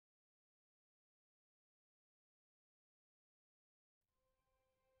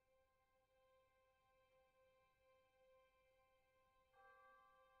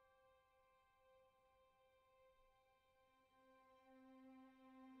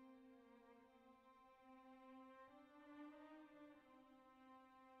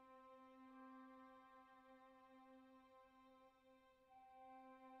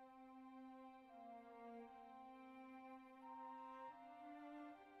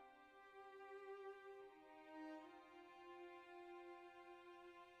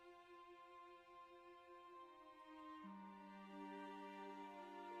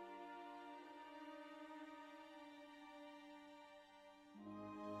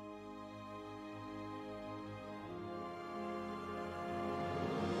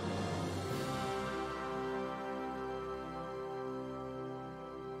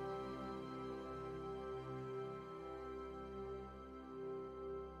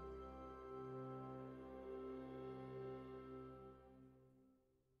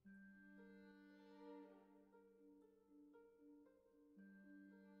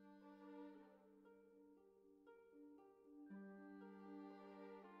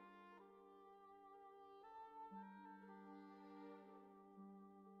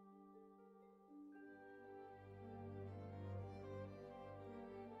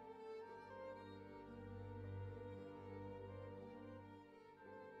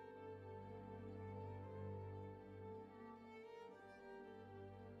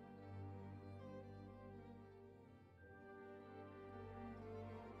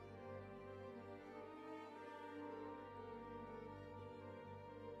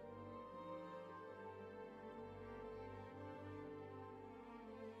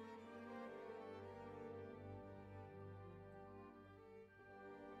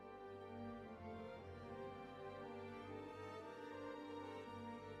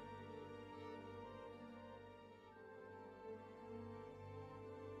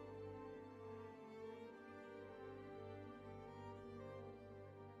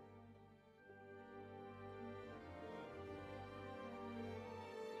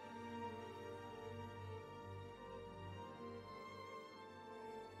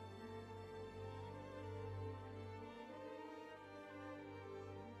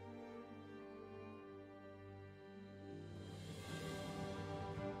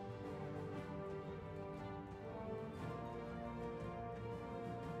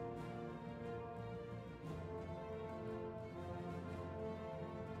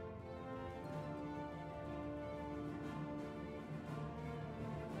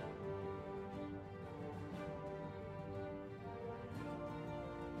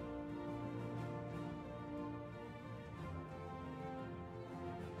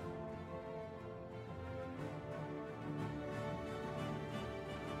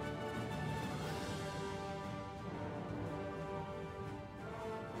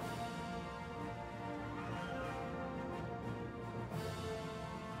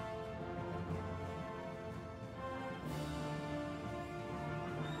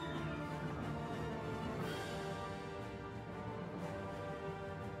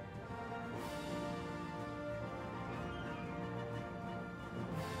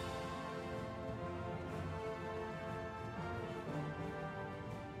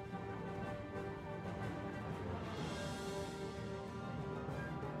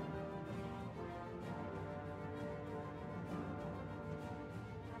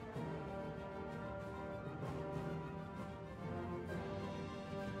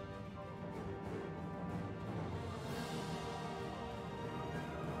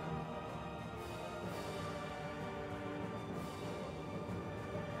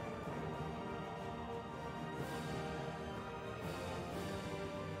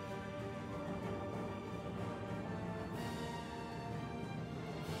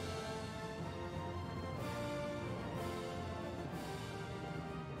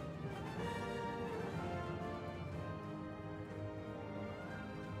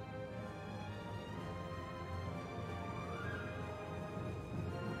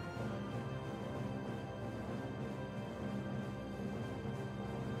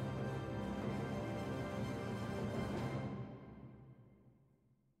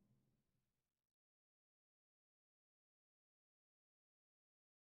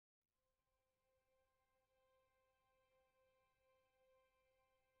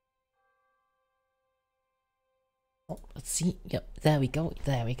Oh, let's see. Yep, there we go.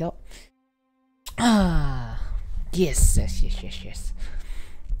 There we go. Ah, yes, yes, yes, yes, yes.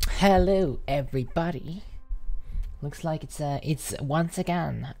 Hello, everybody. Looks like it's once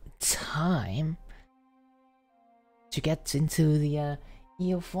again time to get into the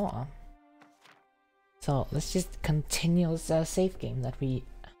EU4. So let's just continue this save game that we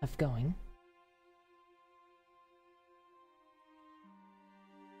have going.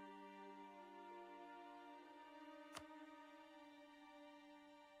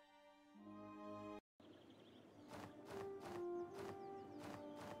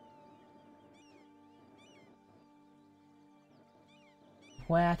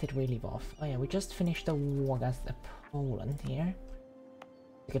 Where did we leave off? Oh yeah, we just finished the war against Poland here.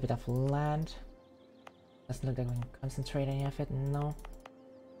 Took a bit of land. Doesn't look like we can concentrate any of it. No.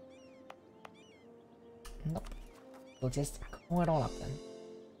 Nope. We'll just call it all up then.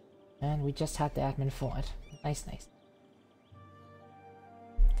 And we just had the admin for it. Nice, nice.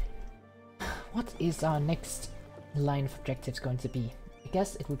 What is our next line of objectives going to be? I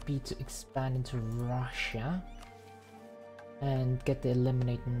guess it would be to expand into Russia and get the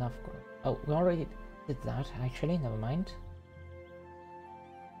eliminate Novgorod. Oh, we already did that actually, never mind.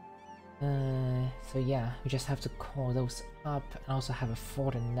 So yeah, we just have to call those up and also have a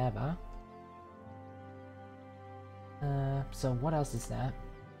fort in Neva. So what else is there?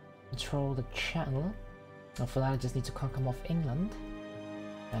 Control the channel. Oh, for that I just need to conquer more of England.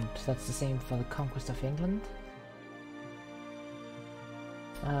 And that's the same for the conquest of England.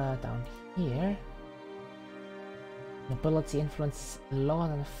 Down here. Nobility influence lower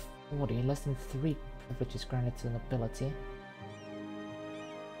than 40, less than 3 privileges granted to the nobility.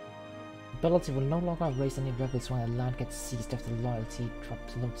 Nobility will no longer raise any rebels when the land gets seized after loyalty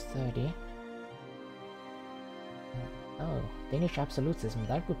drops below 30. Oh, Danish absolutism,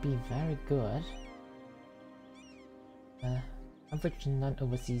 that would be very good. Average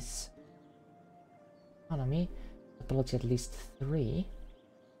non-overseas economy, ability at least 3.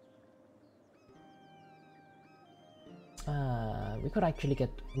 We could actually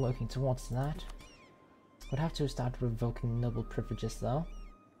get working towards that. We'd have to start revoking noble privileges though.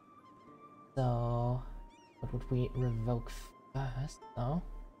 So, what would we revoke first though?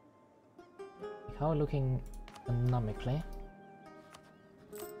 Like how are we looking economically?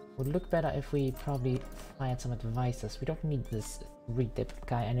 Would look better if we probably fired some advisors. We don't need this 3-dip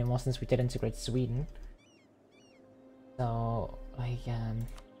guy anymore since we did integrate Sweden. So, like,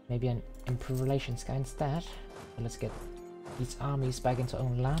 maybe an improved relations guy instead. So let's get these armies back into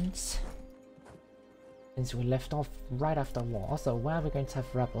own lands. Since we left off right after war, so where are we going to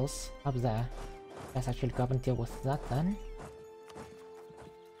have rebels? Up there. Let's actually go up and deal with that then.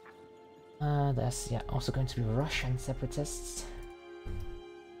 There's, yeah, also going to be Russian separatists.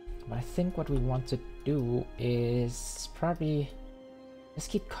 But I think what we want to do is probably just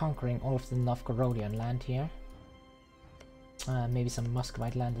keep conquering all of the Novgorodian land here. Maybe some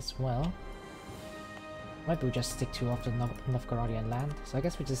Muscovite land as well. Maybe we just stick to all of the Novgorodian land. So I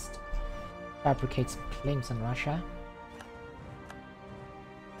guess we just fabricate some claims on Russia.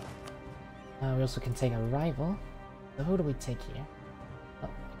 We also can take a rival. So who do we take here? Oh,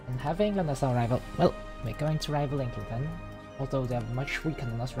 and have England as our rival. Well, we're going to rival England then. Although they're much weaker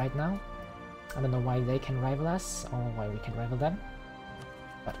than us right now. I don't know why they can rival us, or why we can rival them.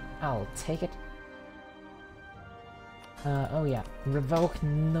 But I'll take it. Oh yeah, revoke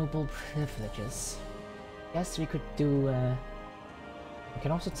noble privileges. Guess we could do, we can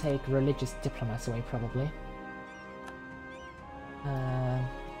also take religious diplomats away, probably.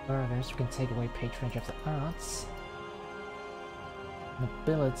 Burghers, we can take away patronage of the arts.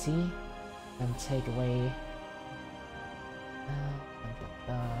 Nobility, and take away...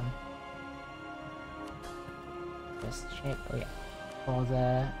 just check, oh yeah. For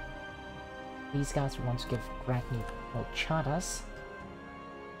these guys we want to give grant new charters.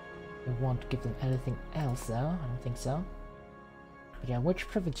 We won't give them anything else though, I don't think so. But yeah, which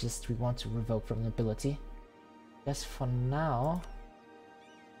privileges do we want to revoke from nobility? Yes, for now,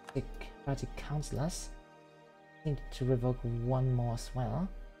 the party councillors. I think to revoke one more as well.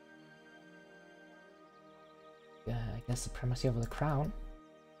 I guess supremacy over the crown.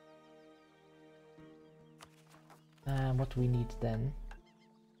 And what do we need then?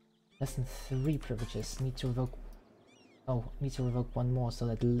 Less than 3 privileges. Need to revoke... Oh, need to revoke one more so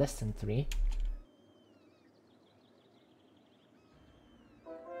that less than 3.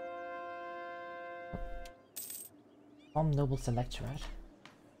 Form Noble Electorate.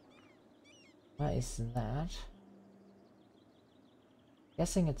 Where is that?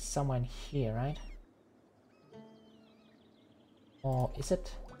 Guessing it's somewhere in here, right? Or is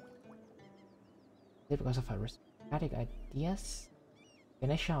it? Is it because of our democratic ideas.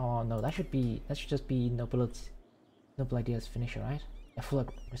 Finisher or no, that should just be nobility. Noble ideas finisher, right? A full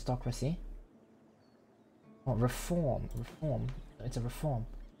aristocracy. Or reform. It's a reform.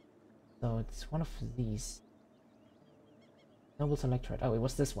 So it's one of these. Nobles electorate. Oh, it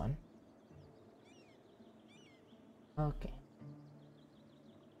was this one. Okay.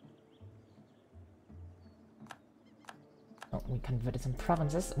 Oh, we converted some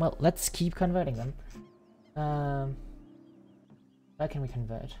provinces. Well, let's keep converting them. Where can we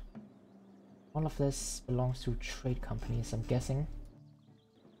convert? All of this belongs to trade companies, I'm guessing.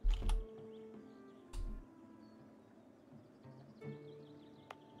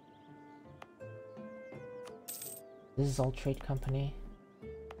 This is all trade company.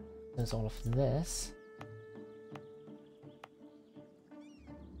 There's all of this.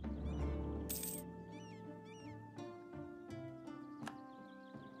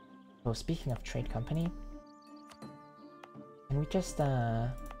 So speaking of trade company, can we just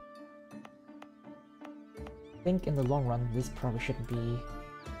think in the long run this probably shouldn't be.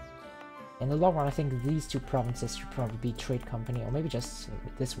 In the long run, I think these two provinces should probably be trade company, or maybe just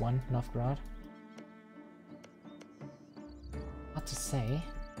this one, Novgorod. Hard to say.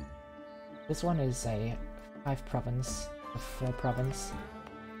 This one is a 5 province, a 4 province.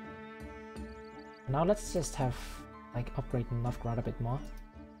 Now let's just have like upgrade Novgorod a bit more.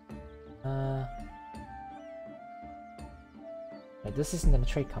 Wait, this isn't in a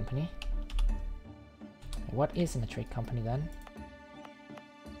trade company. What is in a trade company then?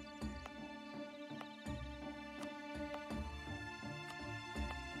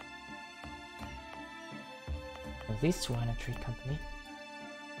 Well, these two are in a trade company.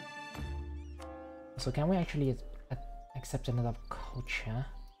 So can we actually accept another culture?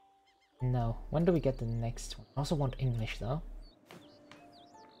 No. When do we get the next one? I also want English though.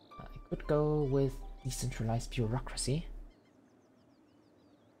 I could go with decentralized bureaucracy.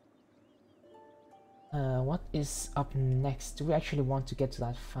 What is up next? Do we actually want to get to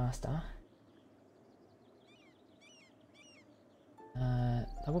that faster? That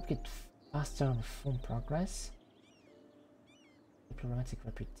would get faster on reform progress. Diplomatic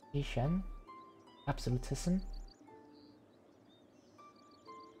reputation. Absolutism.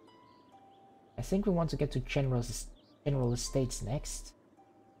 I think we want to get to general estates next.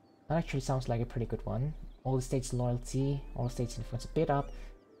 That actually sounds like a pretty good one. All the states' loyalty, all the states' influence a bit up,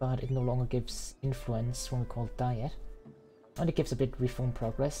 but it no longer gives influence when we call diet. And it gives a bit reform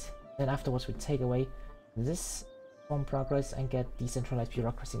progress. Then afterwards we take away this reform progress and get decentralized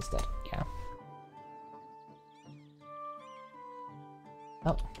bureaucracy instead. Yeah.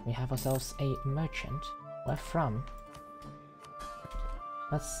 Oh, we have ourselves a merchant. Where from?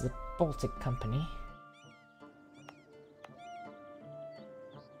 That's the Baltic Company.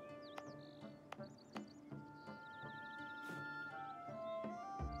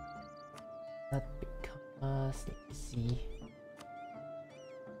 That becomes, let's see.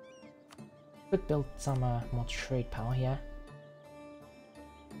 Could build some more trade power here.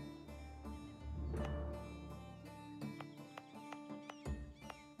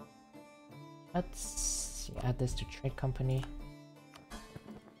 Let's add this to trade company.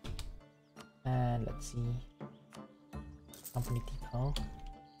 And let's see. Company depot.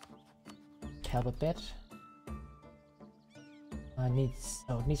 Help a bit.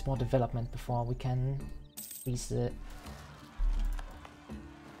 It needs more development before we can increase it.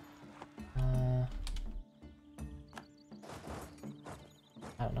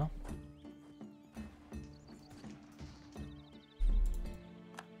 I don't know.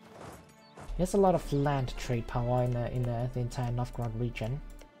 There's a lot of land trade power in the entire Novgorod region.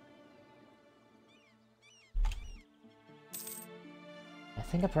 I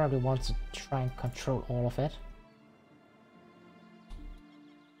think I probably want to try and control all of it.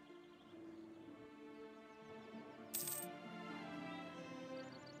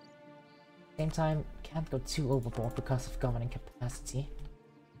 Same time, can't go too overboard because of governing capacity.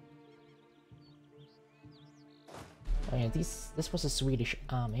 Oh yeah, this was a Swedish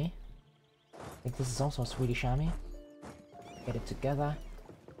army. I think this is also a Swedish army. Get it together.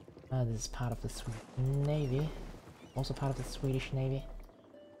 This is part of the Swedish Navy. Also part of the Swedish Navy.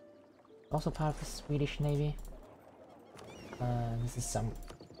 Also part of the Swedish Navy. This is some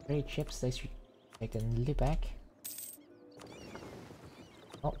trade ships. They should take in Lübeck.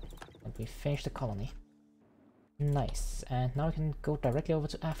 Oh, and we finished the colony. Nice. And now we can go directly over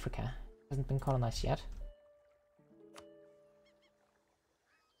to Africa. Hasn't been colonized yet.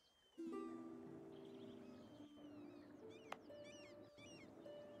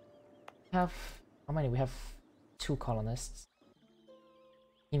 Have how many? We have 2 colonists.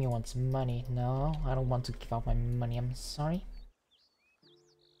 Amy wants money. No, I don't want to give out my money, I'm sorry.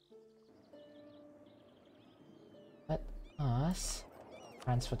 Let us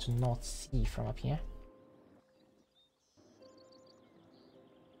transfer to North Sea from up here.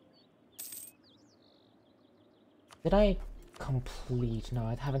 Did I complete? No,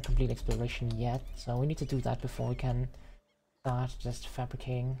 I haven't completed exploration yet, so we need to do that before we can start just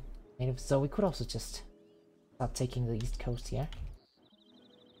fabricating natives. So we could also just start taking the east coast here.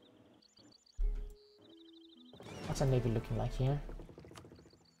 What's our navy looking like here?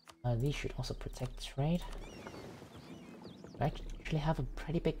 These should also protect trade. We actually have a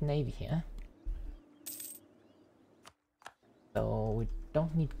pretty big navy here. So we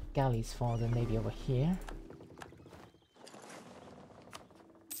don't need galleys for the navy over here.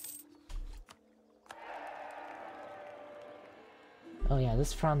 Oh yeah,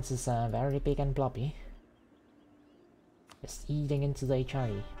 this France is very big and blobby. Just eating into the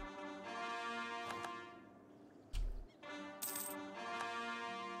HRE.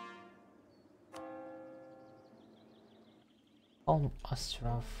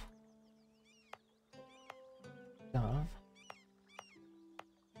 Ostrov. Gov.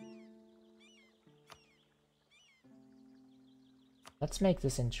 Let's make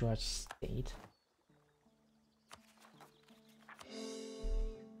this into a state.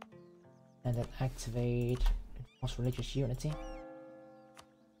 And then activate enforce religious unity.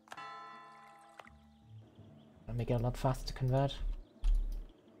 I'll make it a lot faster to convert.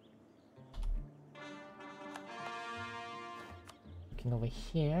 Looking over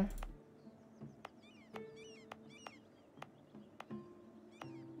here.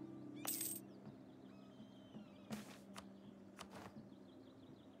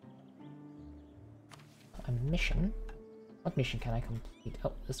 A mission? What mission can I complete?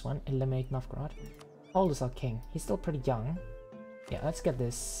 Oh, this one. Eliminate Novgorod. How old is our king? He's still pretty young. Yeah, let's get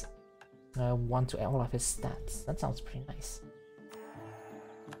this one to all of his stats. That sounds pretty nice.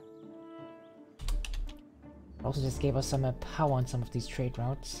 Also just gave us some power on some of these trade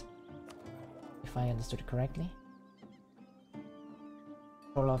routes. If I understood it correctly.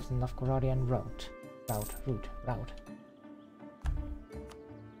 Control of the Novgorodian route.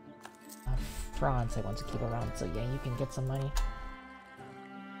 France I want to keep around, so yeah, you can get some money.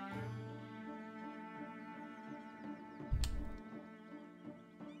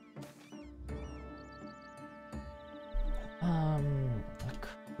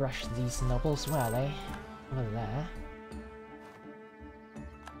 Crush these nobles, where are they? Over there.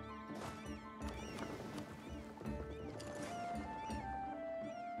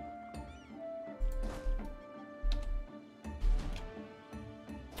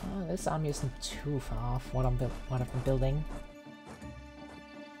 This army isn't too far off what I've been building.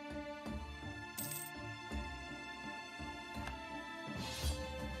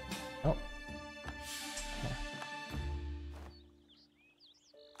 Oh. Yeah.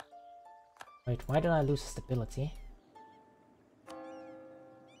 Wait, why did I lose stability?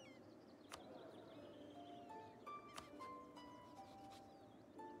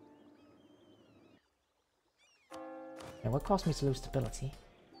 And what caused me to lose stability?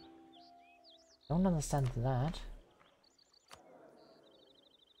 Don't understand that.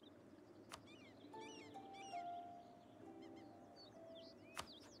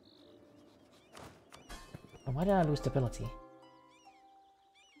 And why did I lose stability?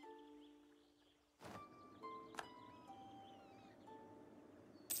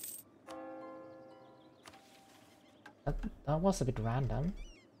 That was a bit random.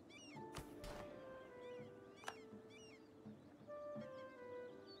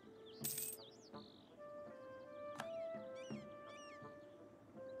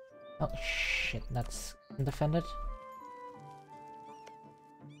 Oh shit, that's undefended.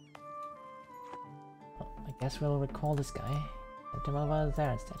 Oh, I guess we'll recall this guy. Send him over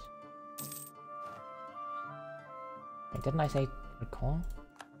there instead. Wait, didn't I say recall?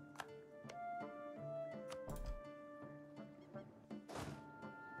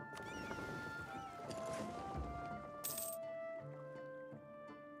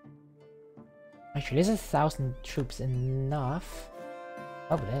 Actually, is 1,000 troops enough?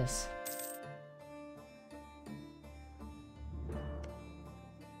 Oh, it is.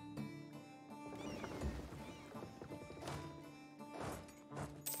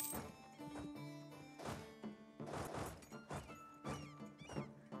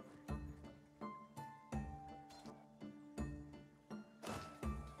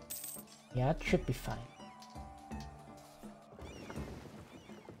 Yeah, it should be fine.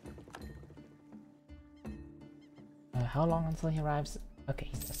 How long until he arrives? Okay,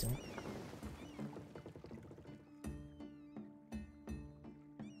 he's there soon.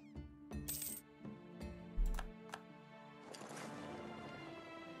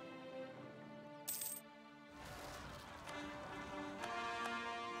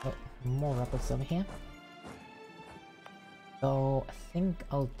 More rebels over here. So I think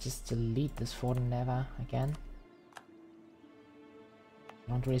I'll just delete this fort never again.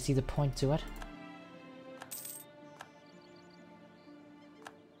 I don't really see the point to it.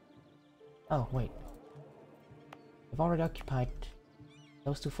 Oh, wait. We've already occupied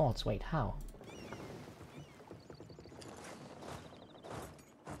those two forts. Wait, how?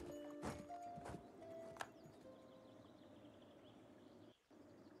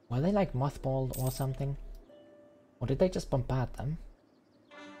 Were they like mothballed or something? Or did they just bombard them?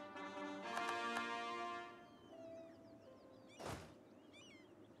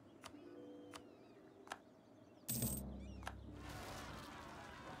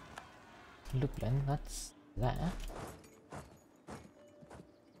 Lublin, that's there.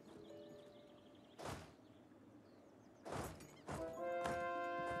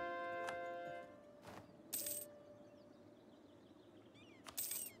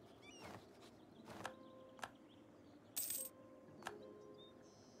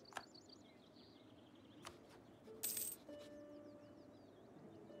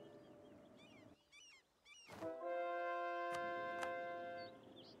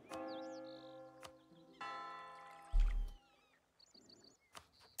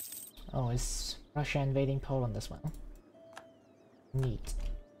 Oh, is Russia invading Poland as well? Neat.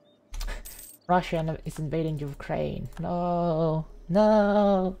 Russia is invading Ukraine. No!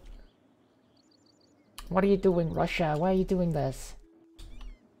 No! What are you doing, Russia? Why are you doing this?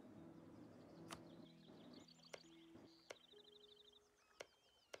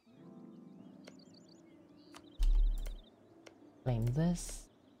 Claim this.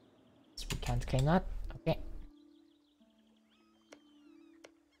 We can't claim that. Okay.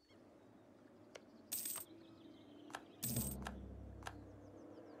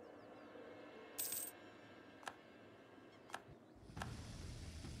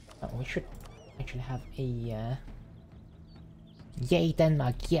 Oh, we should actually have a Yay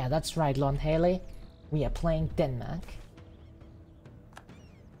Denmark, yeah that's right Lon Haley. We are playing Denmark.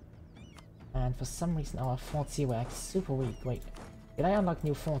 And for some reason our forts here were like super weak. Wait, did I unlock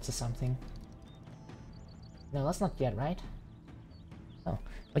new forts or something? No, that's not yet, right? Oh,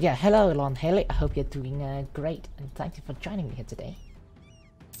 but yeah, hello Lon Haley, I hope you're doing great and thank you for joining me here today.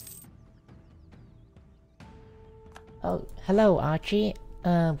 Oh, hello Archie.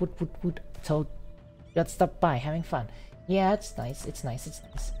 Would told you'd stop by, having fun. Yeah, it's nice, it's nice, it's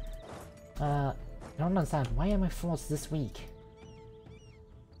nice. I don't understand, why are my forts this weak?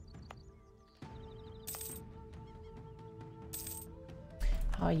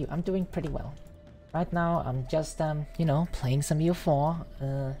 How are you? I'm doing pretty well. Right now, I'm just, you know, playing some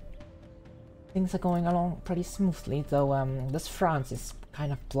EU4. Things are going along pretty smoothly, though, this France is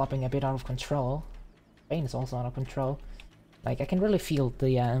kind of blobbing a bit out of control. Spain is also out of control. Like, I can really feel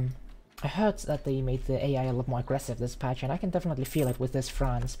the, I heard that they made the AI a lot more aggressive this patch, and I can definitely feel it with this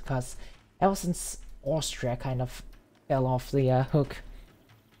France, because ever since Austria kind of fell off the hook,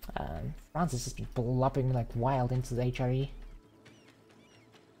 France has just been blobbing like wild into the HRE.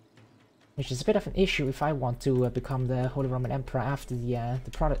 Which is a bit of an issue if I want to become the Holy Roman Emperor after the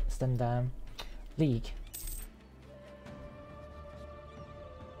Protestant League.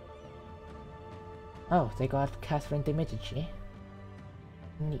 Oh, they got Catherine de Medici.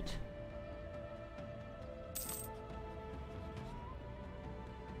 Neat.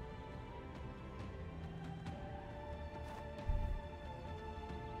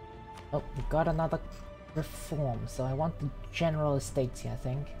 Oh, we got another reform, so I want the general estates here, I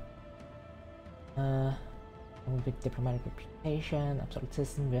think. A big diplomatic reputation,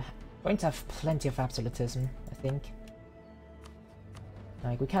 absolutism. We're going to have plenty of absolutism, I think.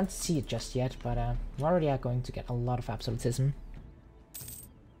 Like, we can't see it just yet, but we already are going to get a lot of absolutism.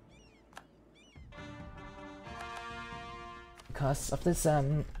 Because of this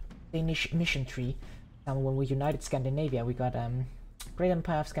Danish mission tree, when we united Scandinavia, we got Great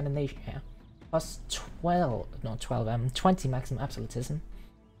Empire of Scandinavia plus 20 maximum absolutism.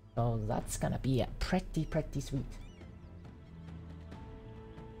 So that's gonna be pretty sweet.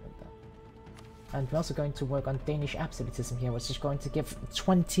 And we're also going to work on Danish absolutism here, which is going to give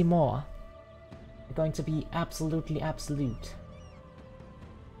 20 more. We're going to be absolutely absolute.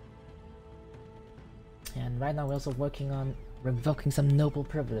 And right now we're also working on revoking some noble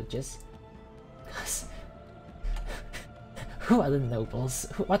privileges. Because who are the nobles?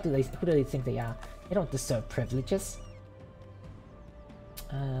 Who do they think they are? They don't deserve privileges.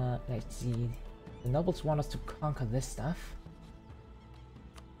 Let's see. The nobles want us to conquer this stuff.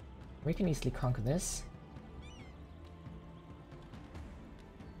 We can easily conquer this.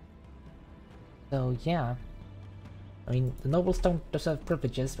 So yeah. I mean, the nobles don't deserve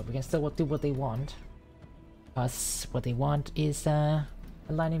privileges, but we can still do what they want. Because what they want is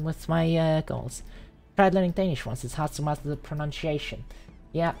aligning with my goals. Tried learning Danish once, it's hard to master the pronunciation.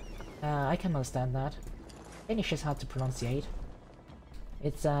 Yeah, I can understand that. Danish is hard to pronunciate.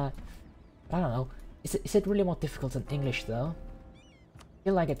 It's, I don't know. Is it really more difficult than English though? I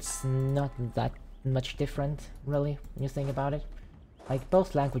feel like it's not that much different, really, when you think about it. Like,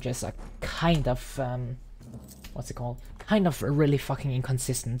 both languages are kind of, what's it called? Kind of really fucking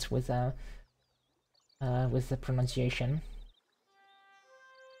inconsistent with the pronunciation.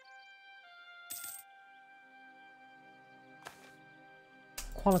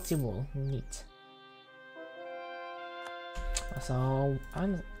 Quality wool, neat. So,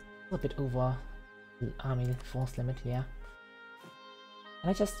 I'm a little bit over the army force limit, yeah.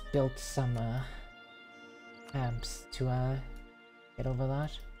 And I just built some camps to get over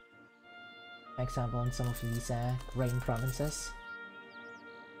that. For example, in some of these grain provinces.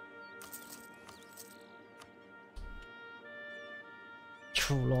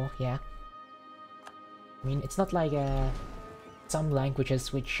 True law, yeah. I mean, it's not like some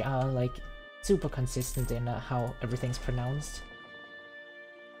languages which are like super consistent in how everything's pronounced.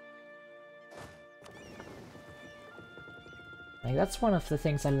 Like, that's one of the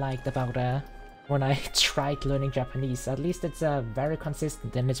things I liked about when I tried learning Japanese. At least it's very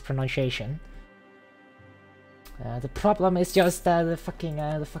consistent in its pronunciation. The problem is just the fucking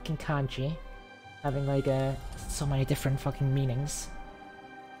kanji having like so many different fucking meanings.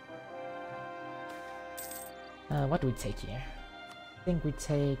 What do we take here? I think we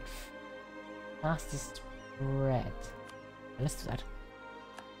take fastest bread. Let's do that.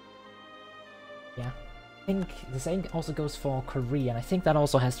 Yeah. I think the same also goes for Korean. I think that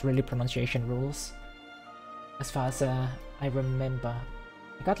also has really pronunciation rules. As far as I remember.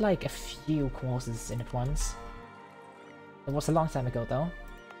 I got like a few courses in it once. It was a long time ago though.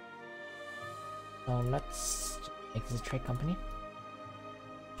 So let's make this a trade company.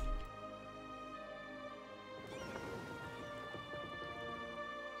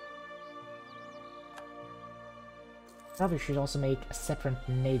 Probably should also make a separate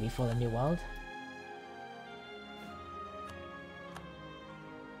navy for the New World.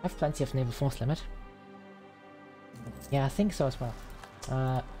 I have plenty of naval force limit. Yeah, I think so as well.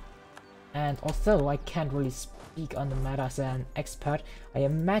 And although I can't really speak on the matter as an expert, I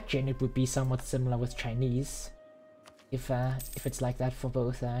imagine it would be somewhat similar with Chinese. If it's like that for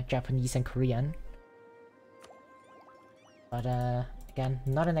both Japanese and Korean. But again,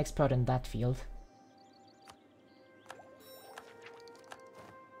 not an expert in that field.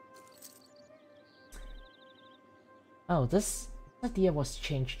 Oh, this idea was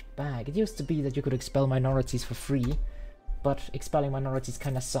changed back. It used to be that you could expel minorities for free, but expelling minorities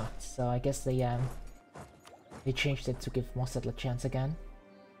kinda sucked, so I guess they changed it to give more settler chance again.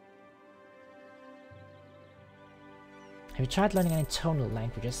 Have you tried learning any tonal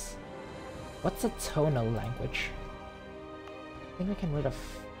languages? What's a tonal language? I think we can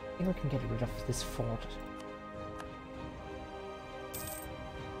get rid of this fort.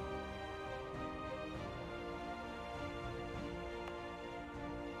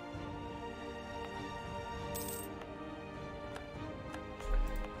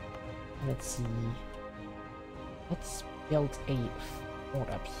 Let's see. Let's build a fort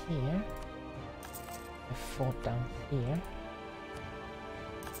up here. A fort down here.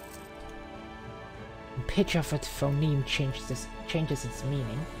 The pitch of its phoneme changes its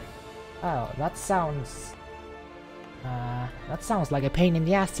meaning. Oh, that sounds like a pain in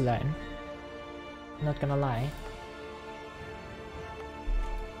the ass to learn. Not gonna lie.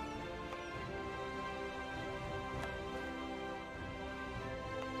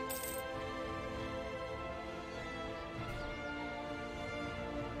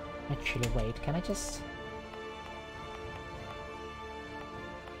 Actually, wait, can I just...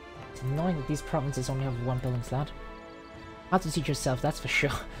 It's annoying that these provinces only have one building slot. Hard to teach yourself, that's for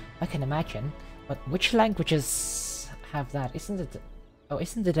sure. I can imagine. But which languages have that? Isn't it... Oh,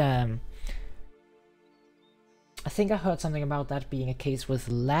 isn't it, I think I heard something about that being a case with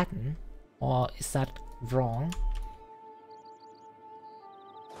Latin. Or is that wrong?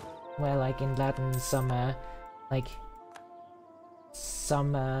 Where, like, in Latin, some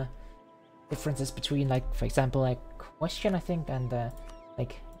differences between, like, for example, like question, I think, and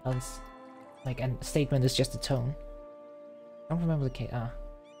like else, like, and a statement is just a tone. I don't remember the case.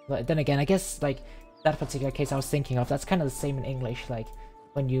 But then again, I guess like that particular case I was thinking of, that's kind of the same in English. Like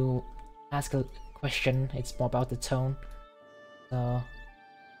when you ask a question, it's more about the tone. So,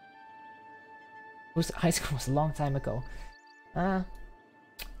 high school was a long time ago. How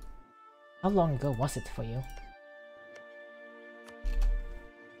long ago was it for you?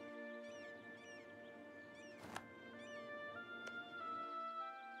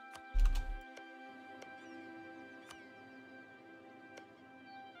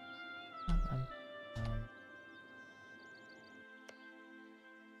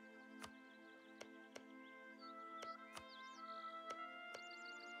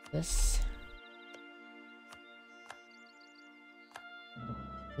 this.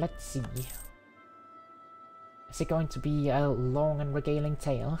 Let's see. Is it going to be a long and regaling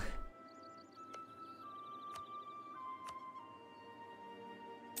tale?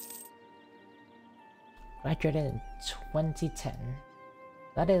 Graduated in 2010.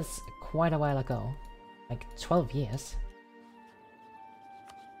 That is quite a while ago. Like 12 years.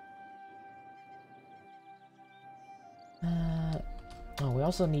 Oh, we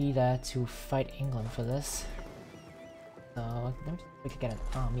also need to fight England for this. So, let me see if we can get an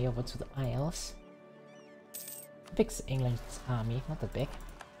army over to the Isles. Big's England's army, not that big.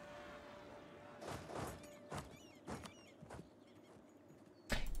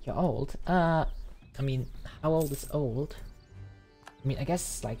 You're old? I mean, how old is old? I mean, I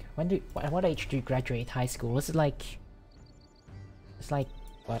guess, like, at what age do you graduate high school? Is it like... It's like,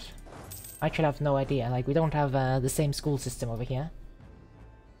 what? I actually have no idea, like, we don't have the same school system over here.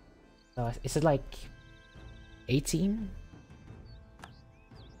 So, is it like... 18?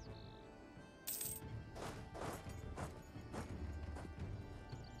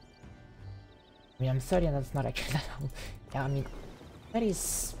 I mean, I'm 30 and that's not actually that old. Yeah, I mean, 30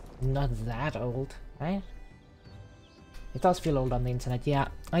 is not that old, right? It does feel old on the internet, yeah,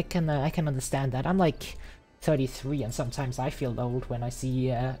 I can understand that. I'm like 33 and sometimes I feel old when I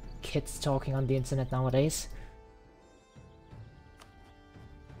see kids talking on the internet nowadays.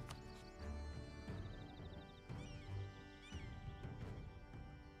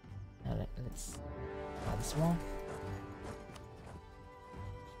 Let's try this one.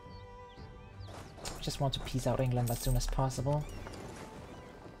 Just want to peace out England as soon as possible.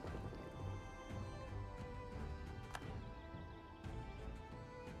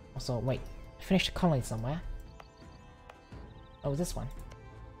 Also, wait, I finished a colony somewhere. Oh, this one.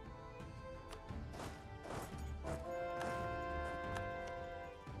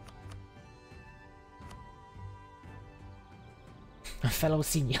 A fellow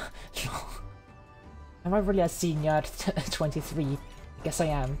senior. Am I really a senior at 23? I guess I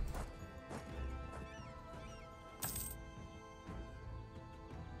am.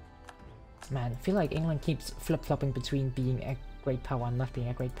 Man, I feel like England keeps flip-flopping between being a great power and not being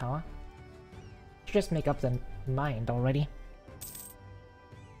a great power. Should just make up their mind already.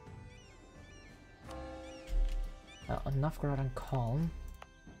 Novgorod and Calm.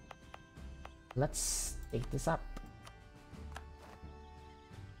 Let's take this up.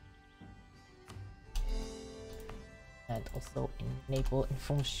 And also enable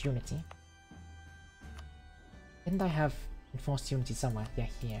enforced unity. Didn't I have enforced unity somewhere? Yeah,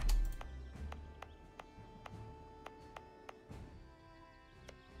 here.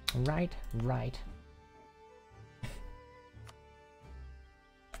 Right.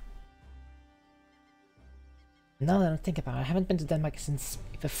 Now that I think about it, I haven't been to Denmark since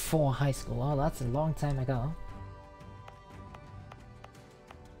before high school. Oh, that's a long time ago.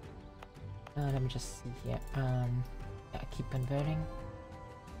 Let me just see here. Yeah, keep converting.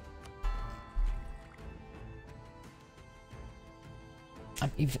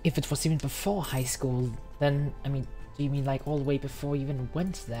 If it was even before high school, then, I mean, do you mean like all the way before you even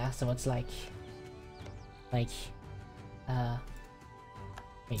went there? So it's like, wait,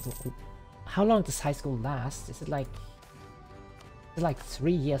 how long does high school last? Is it like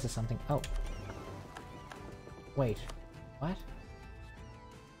 3 years or something? Oh, wait, what?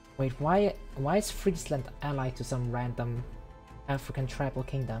 Wait, why is Friesland allied to some random African tribal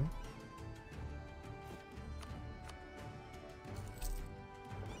kingdom?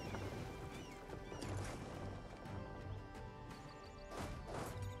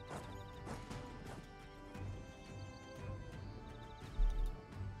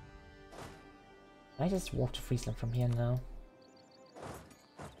 Can I just walk to Friesland from here now?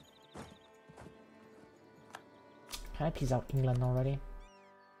 Can I peace out England already?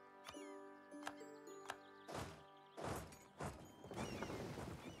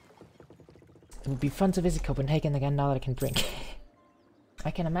 It would be fun to visit Copenhagen again now that I can drink.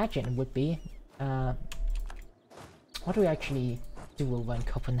 I can imagine it would be. What do we actually do over in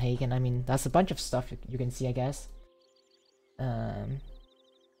Copenhagen? I mean, there's a bunch of stuff you can see, I guess.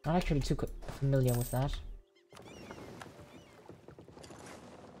 Not actually too familiar with that.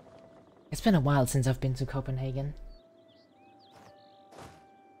 It's been a while since I've been to Copenhagen.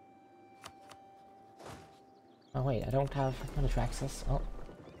 Oh wait, I don't have military access. Oh,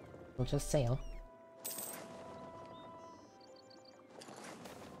 we'll just sail.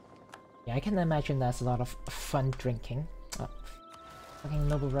 Yeah, I can imagine there's a lot of fun drinking. Oh. Fucking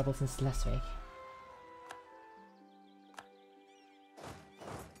noble rebel since last week.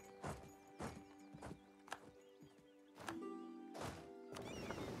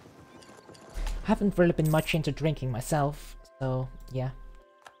 Haven't really been much into drinking myself, so yeah.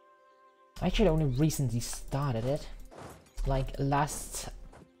 I actually only recently started it. Like last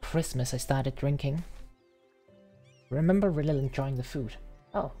Christmas I started drinking. Remember really enjoying the food.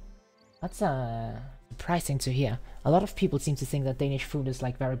 Oh, that's surprising to hear. A lot of people seem to think that Danish food is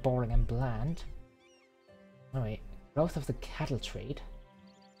like very boring and bland. Oh wait, growth of the cattle trade.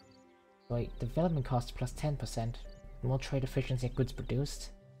 Wait, development cost plus 10%. More trade efficiency at goods produced.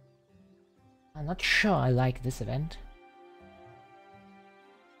 I'm not sure I like this event.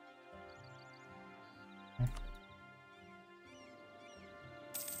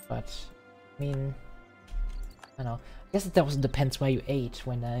 But I mean, I don't know. I guess it also depends where you ate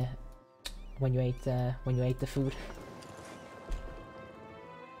when you ate the food.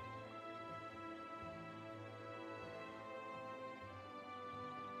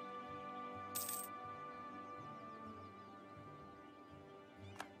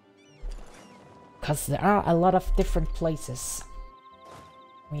 Because there are a lot of different places.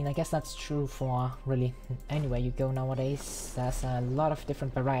 I mean, I guess that's true for really anywhere you go nowadays. There's a lot of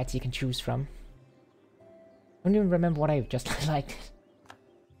different variety you can choose from. I don't even remember what I just liked.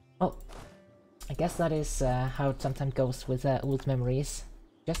 Well, I guess that is how it sometimes goes with old memories.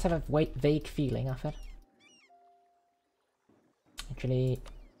 Just have a vague feeling of it. Actually,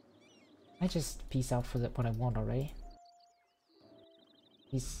 I just piece out for what I want already.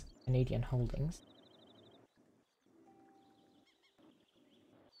 These Canadian holdings.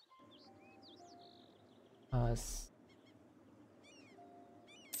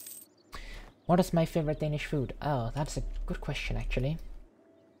 What is my favorite Danish food? Oh, that's a good question actually.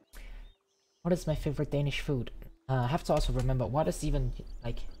 What is my favorite Danish food? I have to also remember what is even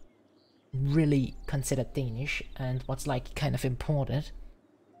like really considered Danish and what's like kind of imported.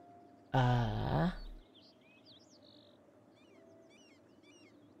 I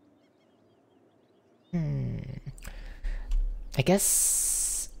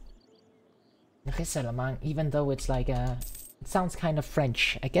guess Risalamande, even though it's like it sounds kind of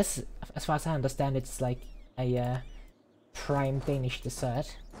French. I guess as far as I understand it's like a prime Danish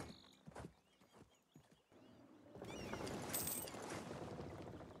dessert.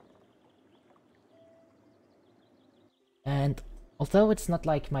 And although it's not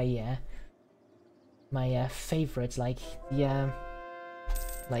like my favorite, like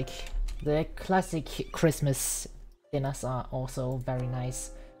the classic Christmas dinners are also very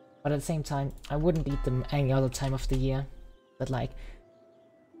nice, but at the same time I wouldn't eat them any other time of the year. But like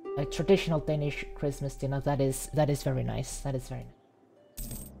a traditional Danish Christmas dinner, that is very nice. That is very nice.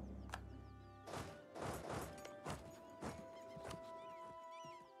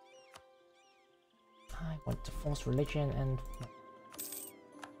 I want to force religion and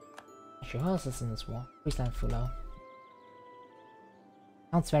actually, who else is in this war? Friesland Fulo.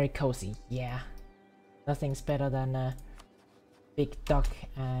 Sounds very cozy. Yeah, nothing's better than a big duck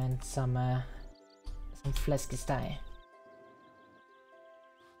and some fläskesteg.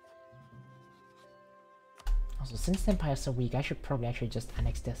 Also, since the Empire's so weak, I should probably actually just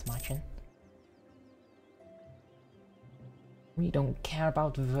annex this margin. We don't care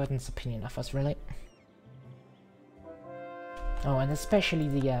about Verdun's opinion of us, really. Oh, and especially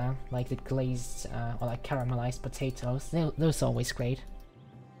the like the glazed or like caramelized potatoes. Those are always great.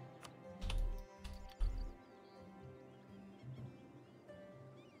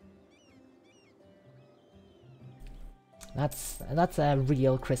 That's a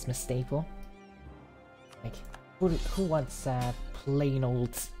real Christmas staple. Like, who wants plain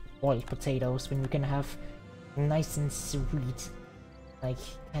old boiled potatoes when we can have nice and sweet, like,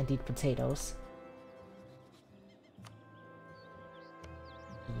 candied potatoes?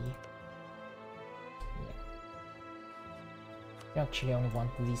 Yeah. You actually only want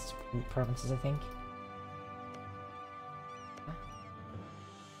these two provinces, I think.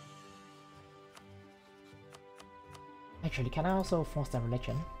 Actually, can I also force their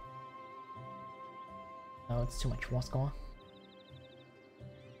religion? No, it's too much war score.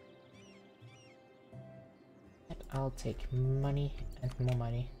 I'll take money and more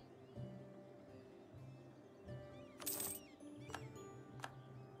money.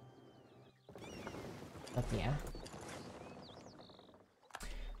 But yeah.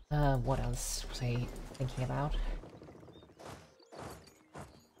 What else was I thinking about?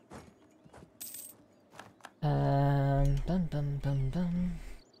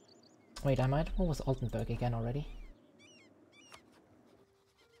 Wait, I might. What was Altenburg again already?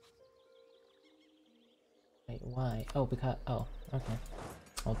 Wait, why? Oh, because... Oh, okay.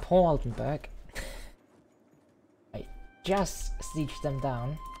 Well, poor Altenburg. I just sieged them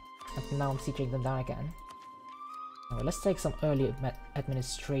down. And now I'm sieging them down again. Oh, let's take some early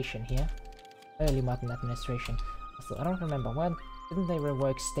administration here. Early modern administration. Also, I don't remember, when didn't they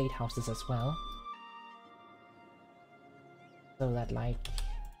rework state houses as well? So that, like...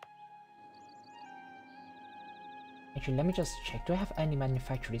 Actually, let me just check. Do I have any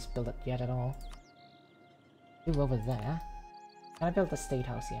manufactories built yet at all? Do over there. Can I build a state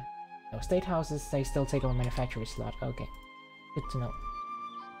house here? No, state houses, they still take over manufacturing slot. Okay. Good to know.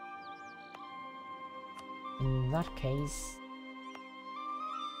 In that case...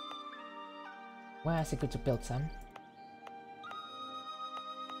 Where is it good to build some?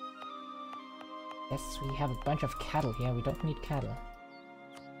 Yes, we have a bunch of cattle here. We don't need cattle.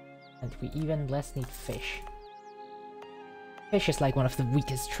 And we even less need fish. Fish is like one of the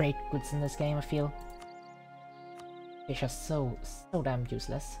weakest trade goods in this game, I feel. Fish are so damn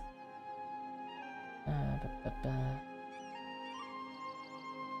useless.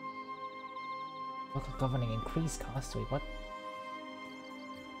 Local governing increase cost. Wait, what?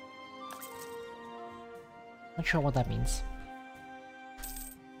 Not sure what that means.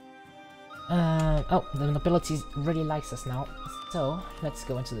 Oh, the nobility really likes us now. So, let's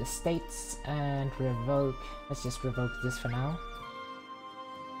go into the states and revoke... Let's just revoke this for now.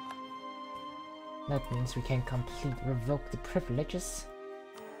 That means we can revoke the privileges.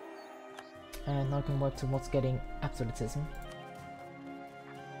 And now we can work towards getting absolutism.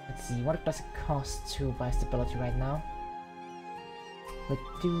 Let's see, what does it cost to buy stability right now?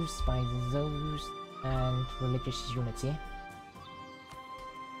 Reduced by those and religious unity.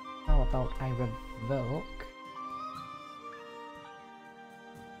 How about I revoke?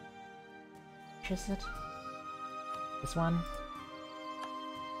 Which is it? This one?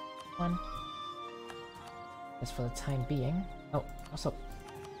 One? Just for the time being. Oh, also...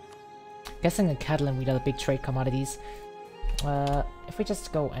 Guessing the cattle and wheat are the big trade commodities. If we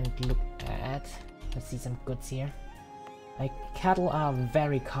just go and look at... Let's see some goods here. Like, cattle are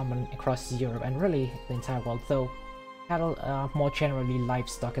very common across Europe and really the entire world, though cattle are more generally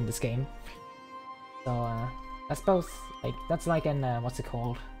livestock in this game. So, I suppose, like, that's like an, what's it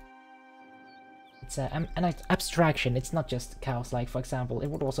called? It's an abstraction, it's not just cows, like, for example, it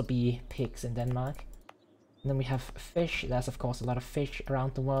would also be pigs in Denmark. And then we have fish, there's of course a lot of fish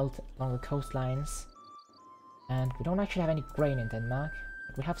around the world, along the coastlines. And we don't actually have any grain in Denmark,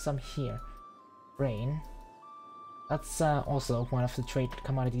 but we have some here. Grain. That's also one of the trade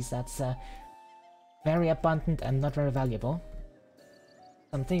commodities that's very abundant and not very valuable.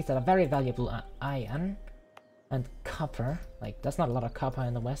 Some things that are very valuable are iron and copper. Like, there's not a lot of copper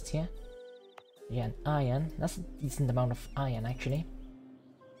in the west here. Yeah, and iron. That's a decent amount of iron, actually.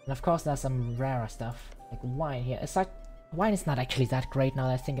 And of course there's some rarer stuff, like wine here. It's like, wine is not actually that great now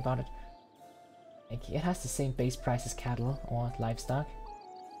that I think about it. Like, it has the same base price as cattle or livestock.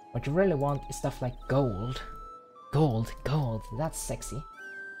 What you really want is stuff like gold. Gold, that's sexy.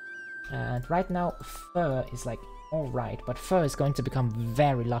 And right now, fur is like alright, but fur is going to become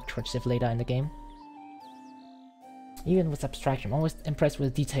very lucrative later in the game. Even with abstraction, I'm always impressed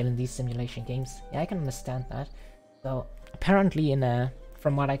with the detail in these simulation games. Yeah, I can understand that. So, apparently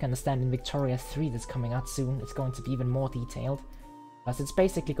from what I can understand in Victoria 3 that's coming out soon, it's going to be even more detailed. Because it's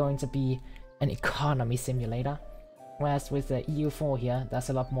basically going to be an economy simulator. Whereas with the EU4 here, there's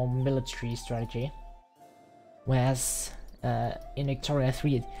a lot more military strategy. Whereas in Victoria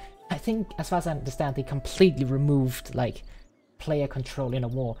 3, I think, as far as I understand, they completely removed, like, player control in a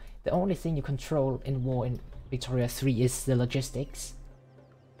war. The only thing you control in war in Victoria 3 is the logistics.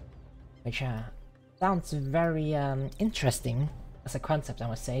 Which sounds very interesting as a concept, I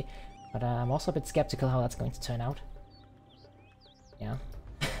must say. But I'm also a bit skeptical how that's going to turn out. Yeah.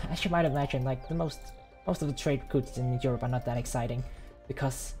 As you might imagine, like, most of the trade goods in Europe are not that exciting.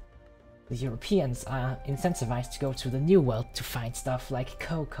 Because the Europeans are incentivized to go to the New World to find stuff like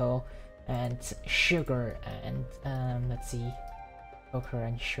cocoa and sugar and, let's see, cocoa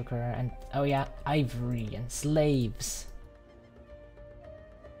and sugar and, oh yeah, ivory and slaves.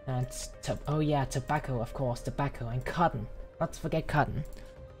 And, oh yeah, tobacco, of course, tobacco and cotton. Not to forget cotton.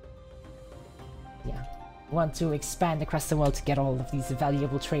 Yeah. We want to expand across the world to get all of these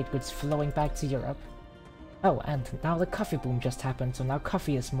valuable trade goods flowing back to Europe. Oh, and now the coffee boom just happened, so now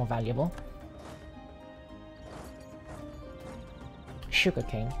coffee is more valuable.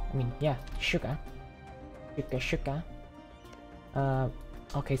 Sugarcane. I mean, yeah, sugar. Sugar.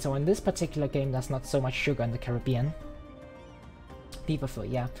 Okay, so in this particular game, there's not so much sugar in the Caribbean. Beaver fur,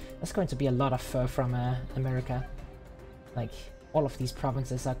 yeah. There's going to be a lot of fur from America. Like, all of these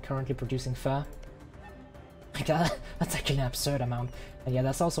provinces are currently producing fur. Like that's actually an absurd amount. And yeah,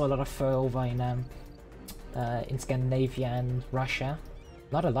 there's also a lot of fur over in Scandinavia and Russia.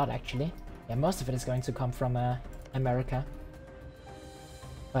 Not a lot actually. Yeah, most of it is going to come from America.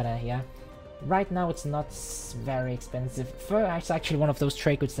 But yeah, right now it's not very expensive. Fur is actually one of those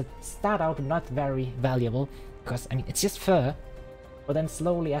trade goods that start out not very valuable, because I mean it's just fur. But then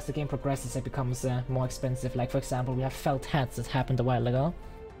slowly as the game progresses it becomes more expensive. Like for example we have felt hats that happened a while ago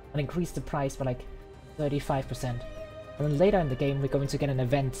and increased the price by like 35%. And then later in the game we're going to get an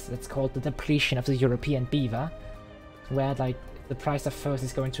event that's called the depletion of the European beaver, where like the price of furs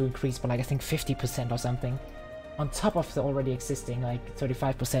is going to increase by like I think 50% or something, on top of the already existing like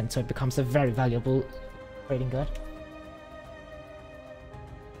 35%, so it becomes a very valuable trading good.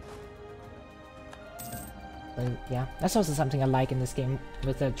 So yeah, that's also something I like in this game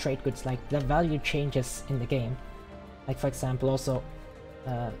with the trade goods, like the value changes in the game. Like for example also,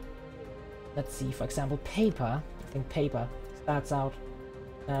 let's see, for example paper, I think paper starts out,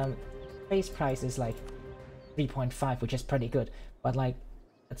 base price is like 3.5, which is pretty good, but like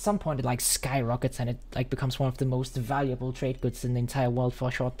at some point it like skyrockets and it like becomes one of the most valuable trade goods in the entire world for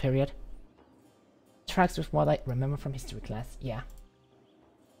a short period. Tracks with what I remember from history class, yeah.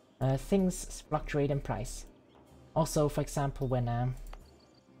 Things fluctuate in price. Also, for example, when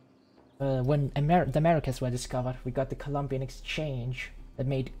the Americas were discovered, we got the Columbian Exchange that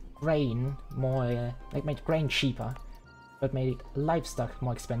made grain more, like made grain cheaper, but made livestock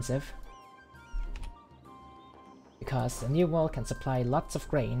more expensive. Because the New World can supply lots of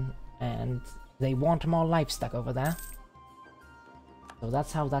grain, and they want more livestock over there. So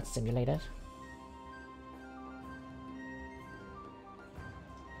that's how that's simulated.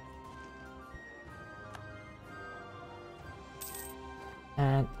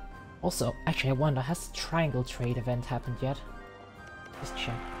 And also, actually I wonder, has the Triangle Trade event happened yet? Just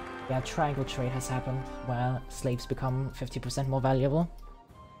check. Yeah, Triangle Trade has happened, where slaves become 50% more valuable.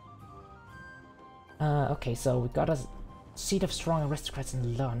 Okay, so we got a seat of strong aristocrats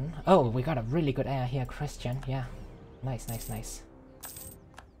in Lund. Oh, we got a really good heir here, Christian. Yeah, nice, nice, nice.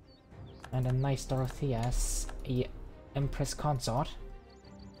 And a nice Dorothea as a Empress Consort.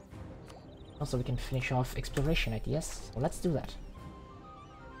 Also, we can finish off exploration ideas, so let's do that.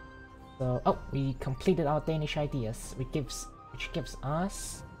 So, oh, we completed our Danish ideas, which gives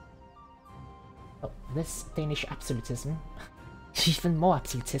us, oh, this Danish absolutism. Even more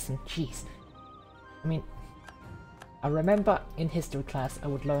absolutism, jeez. I mean, I remember in history class I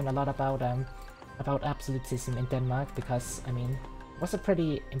would learn a lot about absolutism in Denmark, because I mean it was a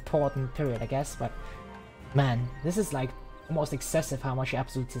pretty important period I guess, but man, this is like almost excessive how much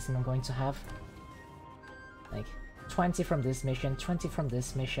absolutism I'm going to have. Like 20 from this mission, 20 from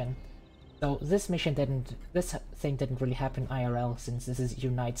this mission. So this thing didn't really happen IRL, since this is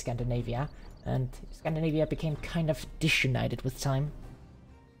Unite Scandinavia, and Scandinavia became kind of disunited with time.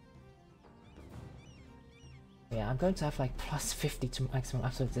 Yeah, I'm going to have like plus 50 to maximum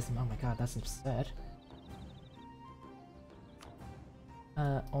absolutism. Oh my god, that's absurd.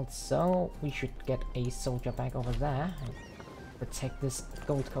 Also, we should get a soldier back over there and protect this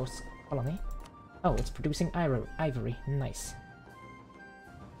Gold Coast colony. Oh, it's producing ivory. Nice.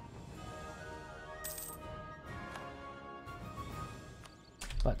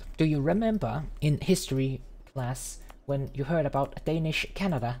 But do you remember in history class when you heard about Danish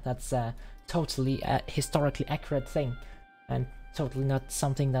Canada? That's totally a historically accurate thing, and totally not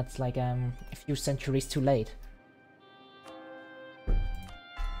something that's like a few centuries too late.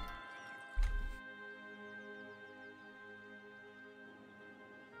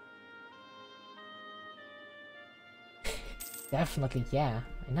 Definitely, yeah,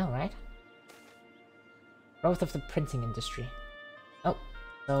 I know, right? Growth of the printing industry. Oh,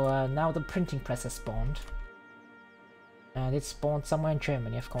 so now the printing press has spawned. And it spawned somewhere in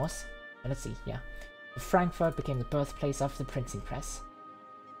Germany, of course. Let's see, yeah. Frankfurt became the birthplace of the printing press.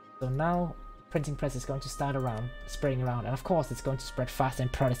 So now, the printing press is going to start spreading around, and of course it's going to spread faster in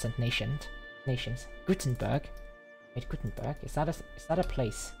Protestant nations. Gutenberg? Wait, Gutenberg? Is that a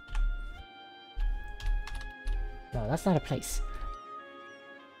place? No, that's not a place.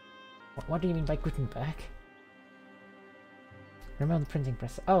 What do you mean by Gutenberg? Remember the printing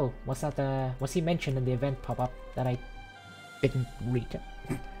press? Oh, was he mentioned in the event pop-up that I didn't read?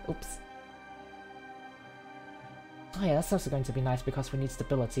 Oops. Oh yeah, that's also going to be nice because we need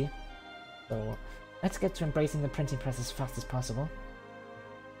stability. So let's get to embracing the printing press as fast as possible.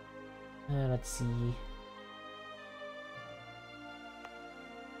 Let's see.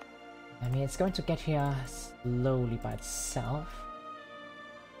 I mean, it's going to get here slowly by itself.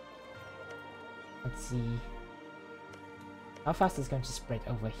 Let's see. How fast is it going to spread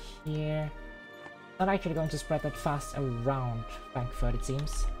over here? not actually going to spread that fast around Frankfurt, it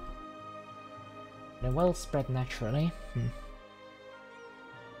seems. They will spread naturally.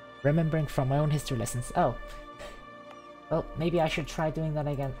 Remembering from my own history lessons. Oh. Well, maybe I should try doing that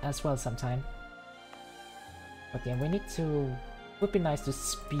again as well sometime. But yeah, we need to... Would be nice to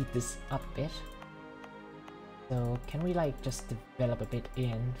speed this up a bit. So, can we like just develop a bit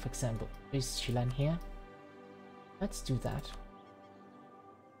in, for example, Östschland here? Let's do that.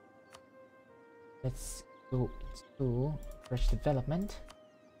 Let's go to fresh development.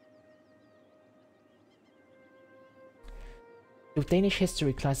 Do Danish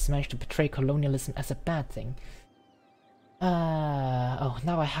history classes manage to portray colonialism as a bad thing? Oh,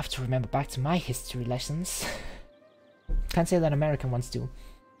 now I have to remember back to my history lessons. Can't say that American ones do.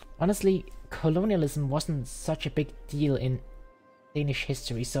 Honestly, colonialism wasn't such a big deal in Danish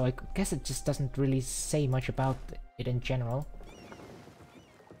history, so I guess it just doesn't really say much about it in general.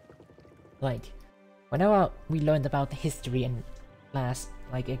 Like, whenever we learned about history in class,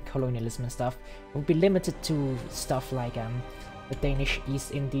 like in colonialism and stuff, it would be limited to stuff like the Danish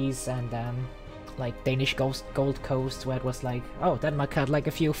East Indies and like Danish Gold Coast, where it was like, oh, Denmark had like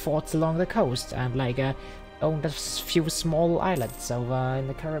a few forts along the coast and like owned a few small islands over in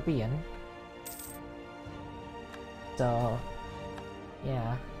the Caribbean. So,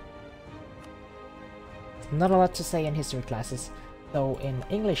 yeah. Not a lot to say in history classes. Though in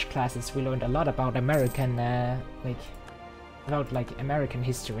English classes we learned a lot about American, American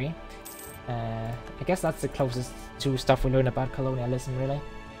history. I guess that's the closest to stuff we learn about colonialism, really.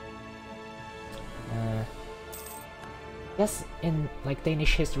 Yes, in like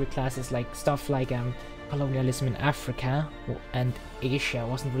Danish history classes, like stuff like colonialism in Africa and Asia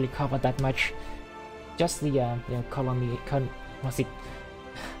wasn't really covered that much. Just the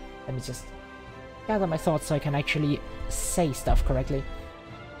let me just gather my thoughts so I can actually say stuff correctly.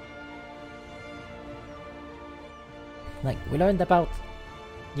 Like, we learned about,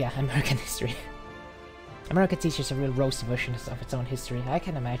 yeah, American history. America teaches a real rosy version of its own history, I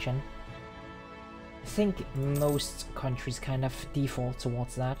can imagine. I think most countries kind of default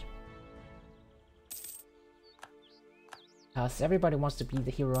towards that. Because everybody wants to be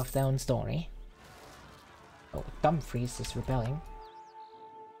the hero of their own story. Oh, Dumfries is rebelling.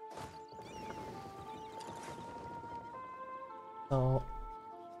 So,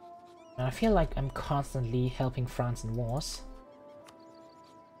 I feel like I'm constantly helping France in wars.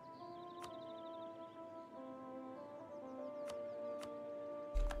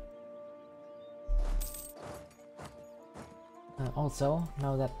 Also,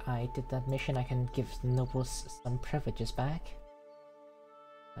 now that I did that mission, I can give the nobles some privileges back.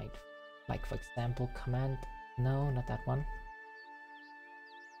 Like for example, command. No, not that one.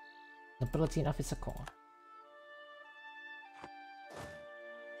 Nobility and officer corps.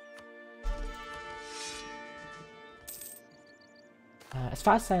 As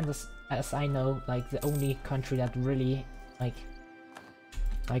far as I know, like the only country that really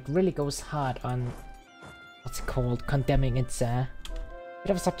really goes hard on what's it called, condemning its bit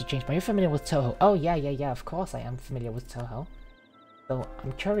of a subject change. But you're familiar with Toho? Oh yeah, of course I am familiar with Toho. So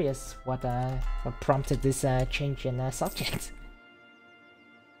I'm curious what prompted this change in subject.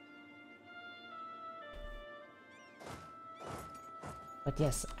 But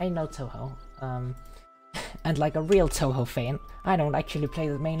yes, I know Toho. And like a real Toho fan, I don't actually play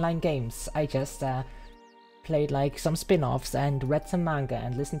the mainline games. I just played like some spin-offs and read some manga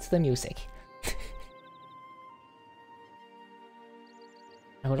and listened to the music.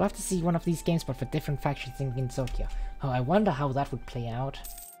 I would love to see one of these games but for different factions in Gensokyo. Oh, I wonder how that would play out.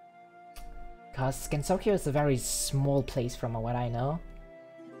 Because Gensokyo is a very small place from what I know.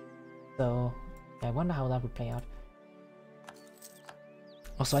 So, I wonder how that would play out.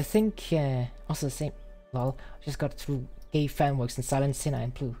 Also, I think, also the same, lol, I just got through gay fanworks in Silent Sinner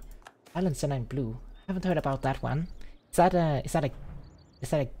and Blue. Silent Sinner and Blue? I haven't heard about that one. Is that a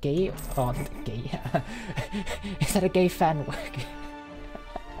gay, or gay, is that a gay fanwork?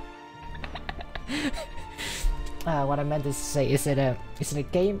 What I meant to say, is it a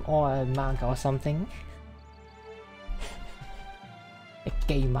game or a manga or something? A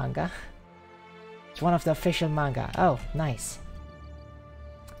gay manga? It's one of the official manga. Oh, nice.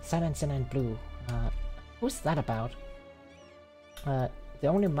 Silent Sinner and Blue. Who's that about? The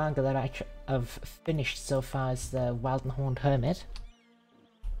only manga that I've finished so far is the Wild and Horned Hermit.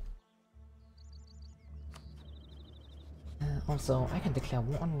 Also, I can declare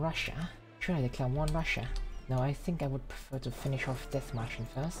war on Russia. Should I declare war on Russia? No, I think I would prefer to finish off Death Marching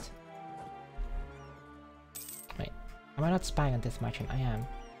first. Wait, am I not spying on Death Marching? I am.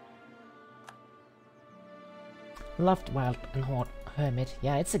 Loved Wild and Horned Hermit.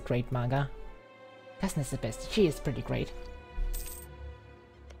 Yeah, it's a great manga. Cousin is the best. She is pretty great.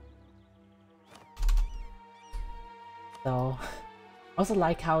 So, also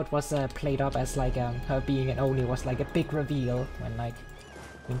like how it was played up as like her being an Oni was like a big reveal when like,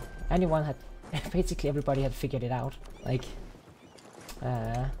 I mean, anyone had, basically everybody had figured it out. Like,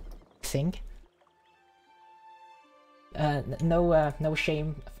 think. No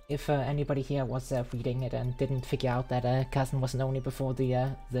shame if anybody here was reading it and didn't figure out that Cousin was an Oni before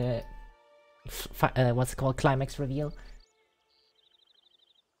the what's it called, climax reveal.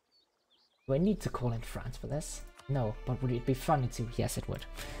 Do I need to call in France for this? No, but would it be funny to? Yes, it would.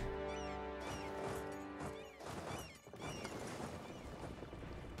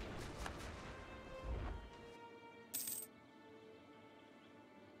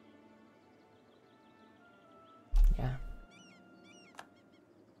 Yeah.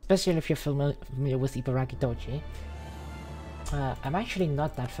 Especially if you're familiar with Ibaraki Doji. I'm actually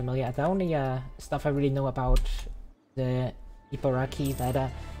not that familiar. The only stuff I really know about the Ibaraki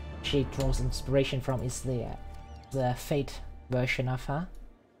that she draws inspiration from is the Fate version of her.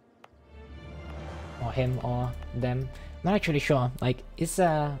 Or him, or them. Not actually sure. Like, is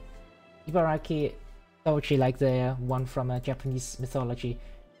Ibaraki Doji like the one from Japanese mythology?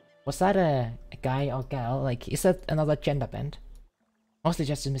 Was that a guy or gal? Like, is that another gender bend? Mostly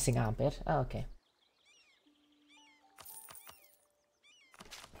just a missing armpit. Oh, okay.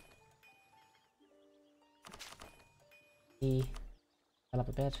 He fell up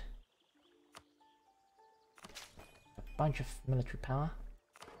a bit. A bunch of military power.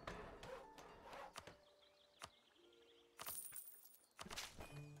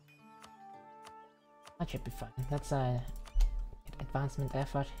 That should be fine. That's a advancement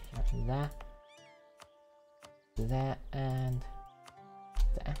effort. There. There and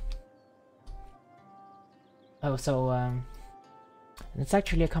there. Oh, so it's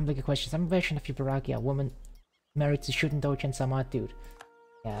actually a complicated question. Some version of Ibaraki, a woman married to Shuden Doji and some odd dude.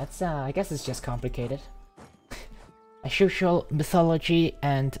 Yeah, it's I guess it's just complicated. As usual, mythology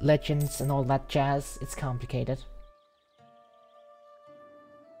and legends and all that jazz, it's complicated.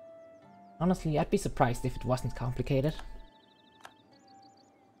 Honestly, I'd be surprised if it wasn't complicated.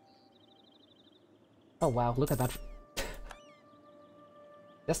 Oh wow, look at that.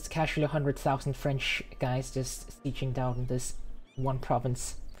 Just casually 100,000 French guys just sieging down this one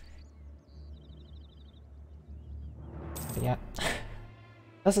province. But yeah.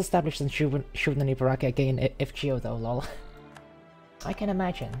 That's established in Shuden and Ibaraki again, FGO though, lol. I can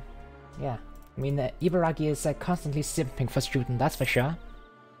imagine. Yeah. I mean, Ibaraki is constantly simping for Shuden, that's for sure.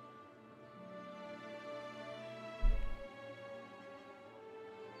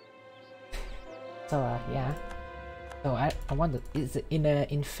 So, yeah. So I wonder, is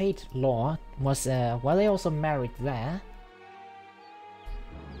in Fate lore, was were they also married there?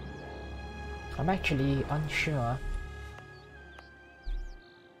 I'm actually unsure.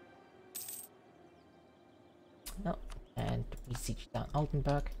 No, and we siege down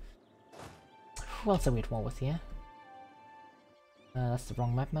Altenburg. Who else are we at war with here? That's the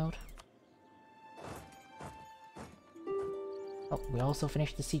wrong map mode. Oh, we also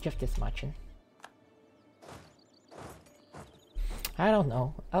finished the siege of Dithmarschen. I don't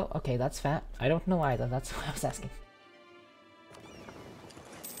know. Oh, okay, that's fair. I don't know either, that's what I was asking.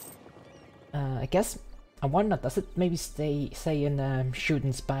 I guess, I wonder, does it maybe say in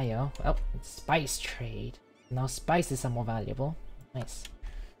Shuden's bio? Oh, it's spice trade. Now spices are more valuable. Nice.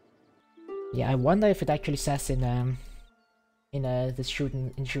 Yeah, I wonder if it actually says in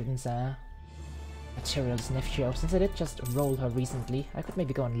Shuden's materials in FGO, since I did just roll her recently. I could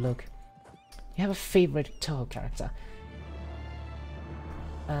maybe go and look. You have a favorite Toho character?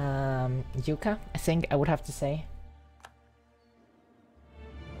 Yuka, I think I would have to say.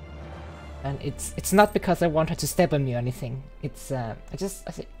 And it's not because I want her to step on me or anything. It's I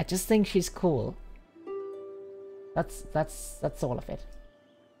just think she's cool. That's all of it.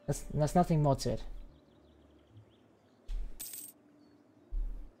 There's nothing more to it.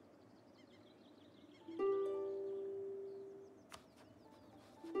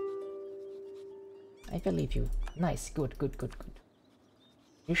 I believe you. Nice, good.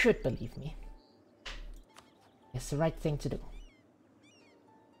 You should believe me. It's the right thing to do.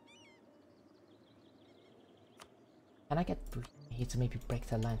 Can I get here to maybe break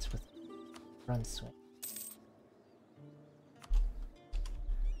the lines with Brunswick?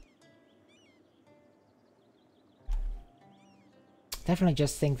 Definitely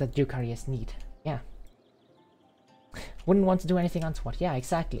just think that Yukari is neat. Yeah. Wouldn't want to do anything untoward. Yeah,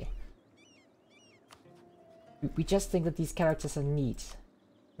 exactly. We just think that these characters are neat.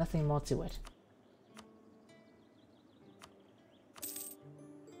 Nothing more to it.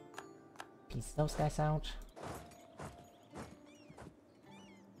 piece those guys out.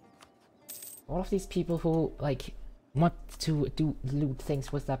 All of these people who, like, want to loot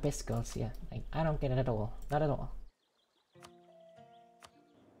things with their biscuits, yeah. Like, I don't get it at all. Not at all.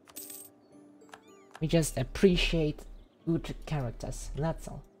 We just appreciate good characters, that's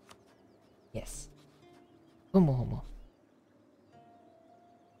all. Yes. Humo humo.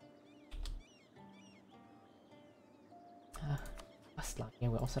 Goslar. Yeah,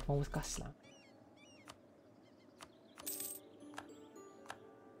 we also have one with Goslar.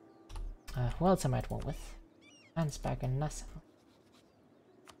 Who else am I at war with? Ansbach and Nassau.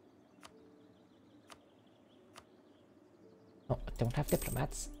 Oh, I don't have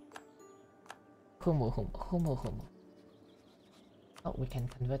diplomats. Humo humo humo humo. Oh, we can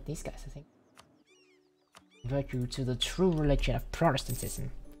convert these guys, I think. Convert you to the true religion of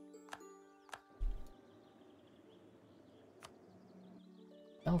Protestantism.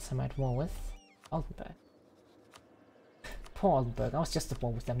 Who else am I at war with? Oldenburg. Poor Oldenburg, I was just at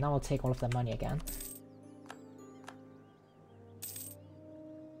war with them, now I'll take all of their money again.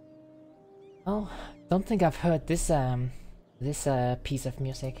 Oh, don't think I've heard this piece of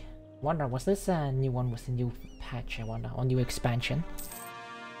music. Wonder, was this a new one with a new patch, I wonder, or new expansion?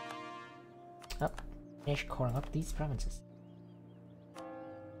 Oh, finish coring up these provinces.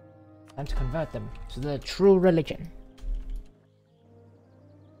 Time to convert them to the true religion.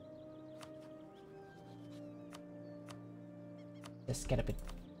 Just get a bit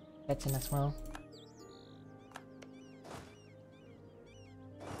better in as well.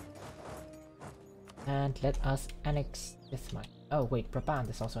 And let us annex this mine. Oh wait, Brabant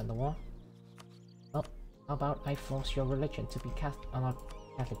is also in the war. Well, how about I force your religion to be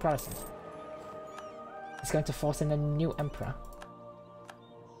Catholic Protestant? It's going to force in a new emperor.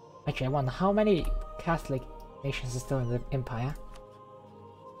 Actually, I wonder how many Catholic nations are still in the Empire?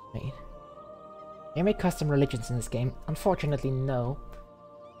 Wait. Can you make custom religions in this game? Unfortunately, no.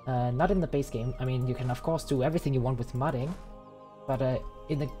 Not in the base game. I mean, you can of course do everything you want with modding, but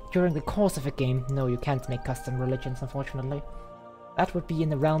during the course of a game, no, you can't make custom religions, unfortunately. That would be in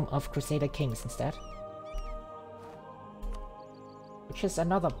the realm of Crusader Kings instead. Which is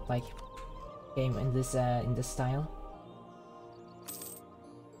another, like, game in this style.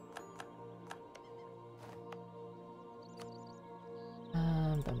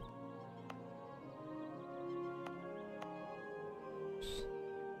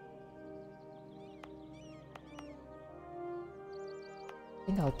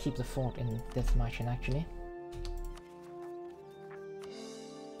 I think I'll keep the fort in this mission actually.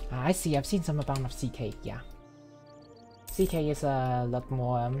 I see, I've seen some amount of CK, yeah. CK is a lot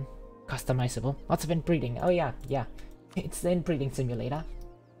more customizable. Lots of inbreeding, oh yeah, yeah. It's the inbreeding simulator.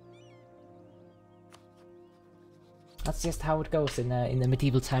 That's just how it goes in the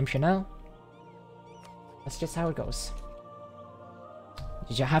medieval times, you know? That's just how it goes.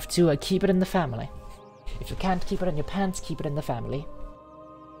 You have to keep it in the family. If you can't keep it in your pants, keep it in the family.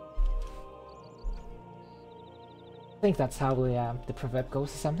 I think that's how the proverb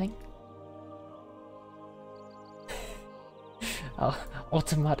goes or something. Oh,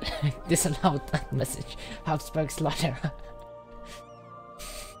 Automat disallowed that message. Habsburg slaughter.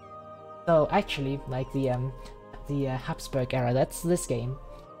 So actually, like the Habsburg era, that's this game.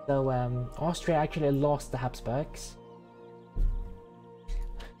 So Austria actually lost the Habsburgs.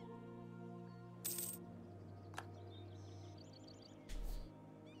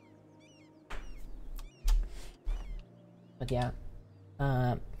 But yeah,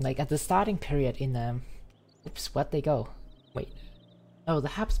 like at the starting period in oops, where'd they go? Wait, oh, the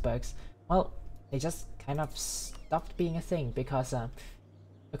Habsburgs. Well, they just kind of stopped being a thing because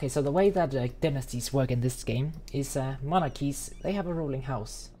okay, so the way that dynasties work in this game is monarchies, they have a ruling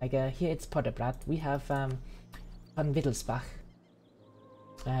house. Like here it's Podebrat, we have von Wittelsbach,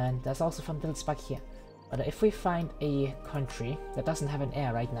 and there's also von Wittelsbach here. But if we find a country that doesn't have an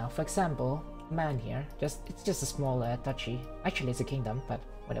heir right now, for example, Man here, it's just a small duchy. Actually, it's a kingdom, but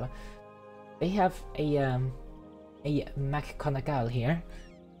whatever. They have a MacConagall here,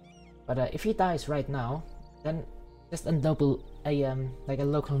 but if he dies right now, then just a noble, like a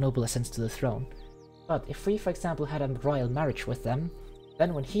local noble ascends to the throne. But if we, for example, had a royal marriage with them,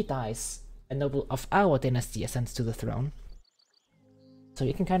 then when he dies, a noble of our dynasty ascends to the throne. So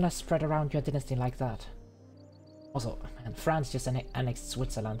you can kind of spread around your dynasty like that. Also, man, France just annexed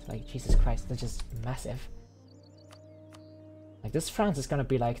Switzerland, like, Jesus Christ, they're just massive. Like, this France is gonna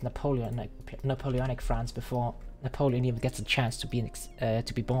be like Napoleonic France before Napoleon even gets a chance to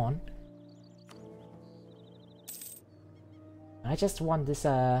be born. I just want this,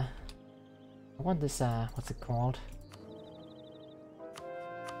 what's it called?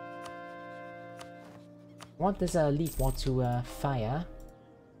 want this League War to fire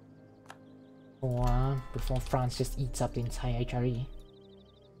before France just eats up the entire HRE.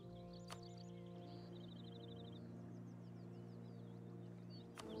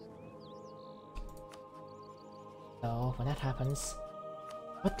 So when that happens,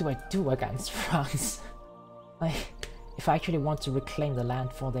 what do I do against France? Like, if I actually want to reclaim the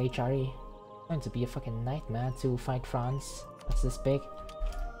land for the HRE, it's going to be a fucking nightmare to fight France. That's this big.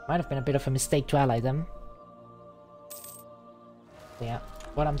 Might have been a bit of a mistake to ally them. But yeah,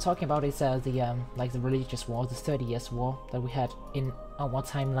 what I'm talking about is like the religious war, the 30 Years' War that we had in our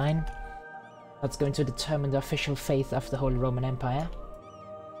timeline. That's going to determine the official fate of the Holy Roman Empire.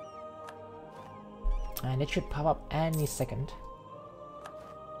 And it should pop up any second.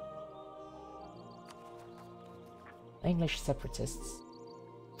 English separatists.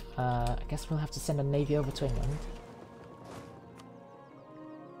 I guess we'll have to send a navy over to England.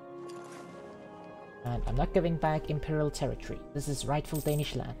 And I'm not giving back imperial territory. This is rightful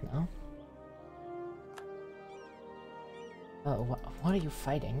Danish land now. Oh, what are you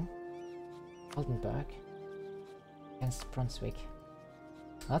fighting? Oldenburg against Brunswick.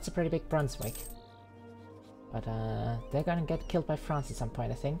 Well, that's a pretty big Brunswick. But they're gonna get killed by France at some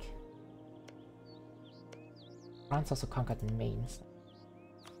point, I think. France also conquered the Maine.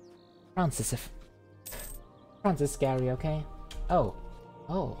 France is scary, okay? Oh.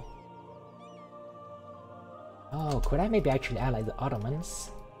 Oh, could I maybe actually ally the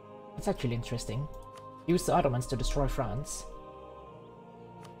Ottomans? That's actually interesting. Use the Ottomans to destroy France.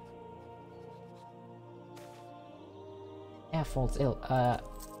 Air falls ill.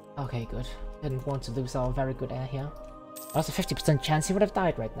 Okay, good. Didn't want to lose our very good air here. Also 50% chance he would have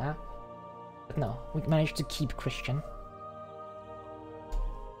died right now. But no, we managed to keep Christian.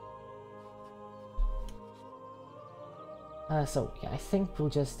 So, yeah, I think we'll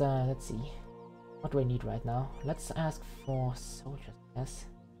just, let's see. What do I need right now? Let's ask for soldiers, yes.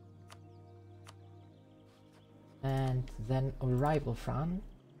 And then we'll rival France.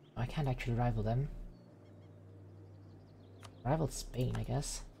 I can't actually rival them. Rival Spain, I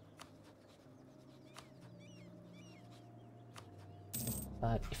guess.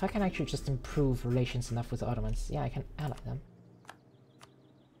 But if I can actually just improve relations enough with the Ottomans, yeah, I can ally them.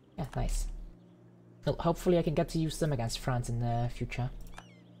 Yeah, nice. Well, hopefully I can get to use them against France in the future.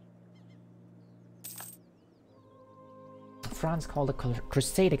 France called a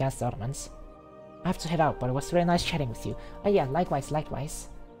crusade against the Ottomans. I have to head out, but it was very nice chatting with you. Oh yeah, likewise.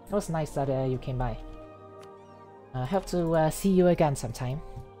 It was nice that you came by. I hope to see you again sometime.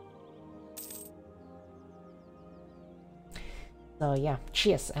 So yeah,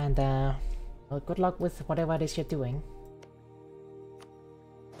 cheers, and well, good luck with whatever it is you're doing.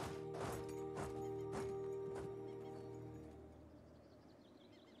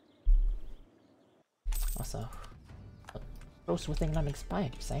 Also, truce with England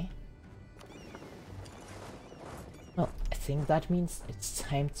expired, you say? Well, I think that means it's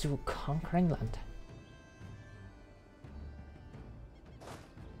time to conquer England.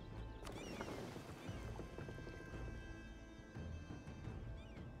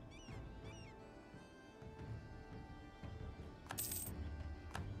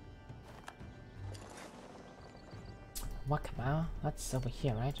 Wakamau, that's over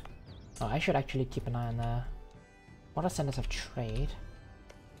here, right? Oh, I should actually keep an eye on what are centers of trade?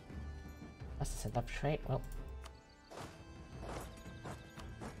 That's the center of trade. Well,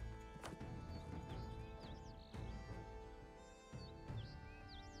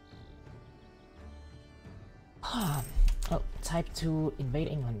 oh, type to invade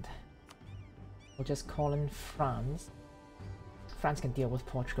England. We'll just call in France. France can deal with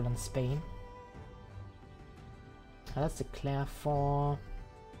Portugal and Spain. Now let's declare for...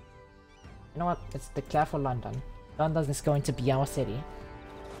 You know what? Let's declare for London. London is going to be our city.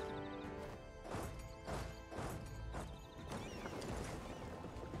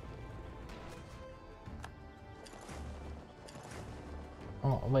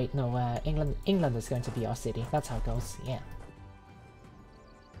 Oh, wait, no, England is going to be our city. That's how it goes, yeah.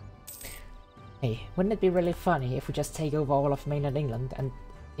 Hey, wouldn't it be really funny if we just take over all of mainland England and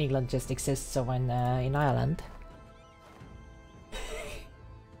England just exists over in Ireland?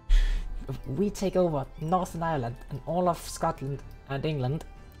 We take over Northern Ireland and all of Scotland and England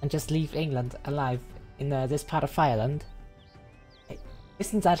and just leave England alive in this part of Ireland.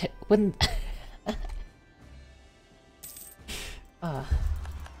 Isn't that... wouldn't...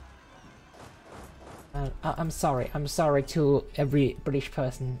 I'm sorry to every British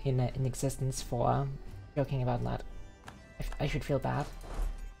person in existence for joking about that. I should feel bad.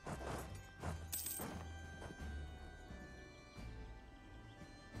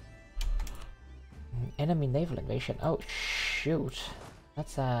 Enemy naval invasion. Oh shoot.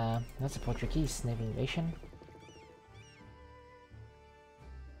 That's a Portuguese naval invasion.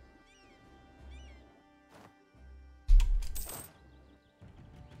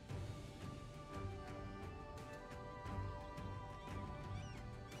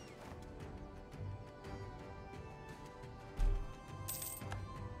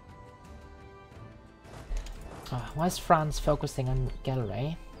 Why is France focusing on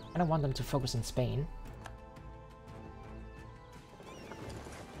Galway? I don't want them to focus on Spain.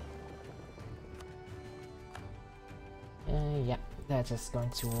 Yeah, they're just going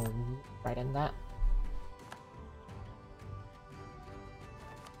to right in that.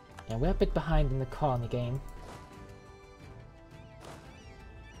 Yeah, we're a bit behind in the colony game.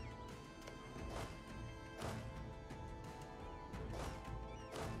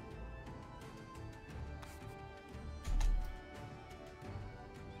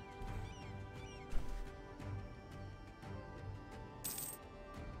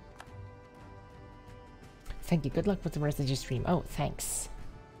 Thank you, good luck with the rest of your stream. Oh, thanks.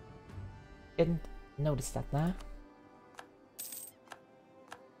 Didn't notice that there.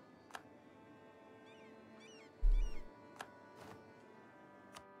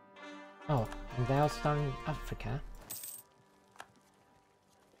 Oh, and they're also in Africa.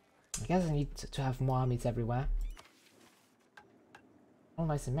 I guess I need to have more armies everywhere.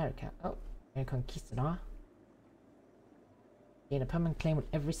 Colonize America. Oh, and conquistador. Gain a permanent claim on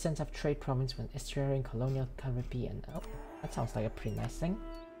every center of trade province with estuary and colonial Caribbean. Oh, that sounds like a pretty nice thing.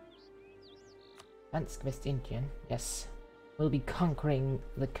 Dansk West Indian. Yes. We'll be conquering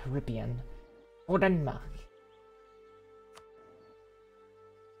the Caribbean. For Denmark.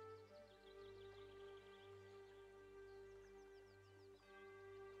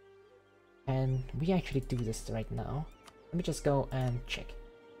 And we actually do this right now. Let me just go and check.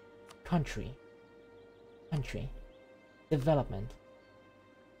 Country. Country. Development.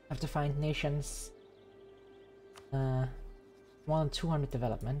 Have to find nations. More than 200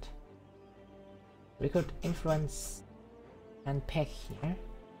 development. We could influence and Peg here.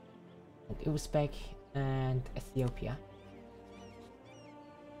 And Uzbek and Ethiopia.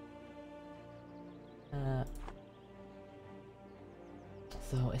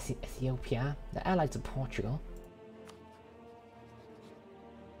 So Ethiopia, the allied to Portugal.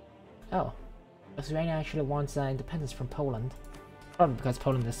 Oh, Lithuania actually wants independence from Poland. Probably because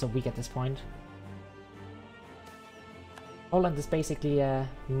Poland is so weak at this point. Poland is basically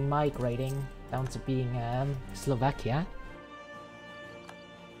migrating down to being Slovakia.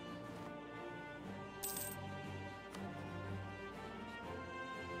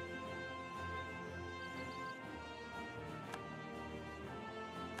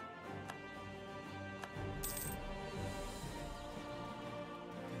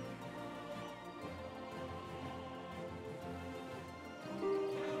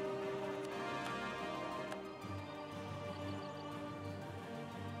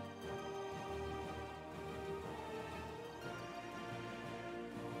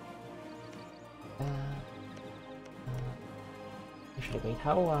 Actually, wait,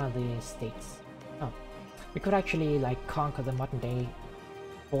 how are the states? Oh, we could actually like conquer the modern day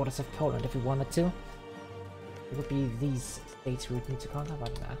borders of Poland if we wanted to. It would be these states we would need to conquer,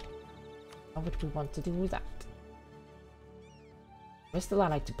 but how would we want to do that? We're still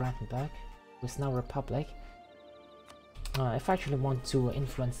allied to Brandenburg, who's now a republic. If I actually want to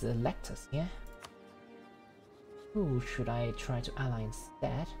influence the electors here, who should I try to ally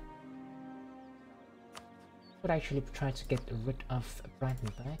instead? Would actually try to get rid of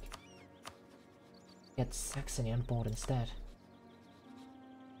Brandenburg. Get Saxony on board instead.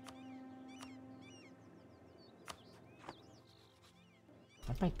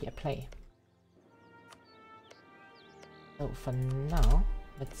 That might be a play. So for now,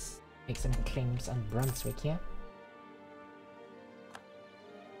 let's make some claims on Brunswick here.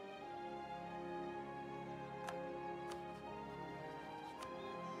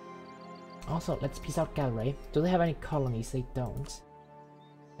 Also, let's piece out Galway. Do they have any colonies? They don't.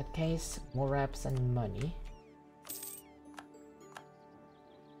 In that case, more reps and money.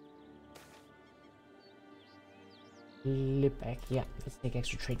 Lübeck, yeah, let's take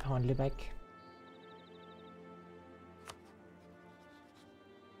extra trade power on Lübeck.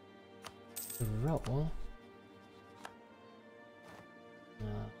 Roll.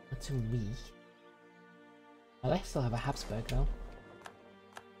 Not too weak. Well, I still have a Habsburg though.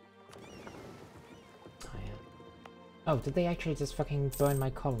 Oh, did they actually just fucking burn my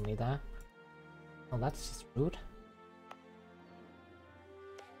colony there? Oh, that's just rude.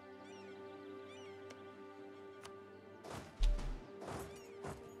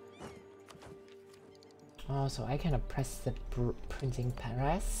 Oh, so I cannot press the printing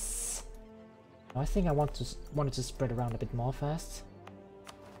press. I think I wanted to spread around a bit more first.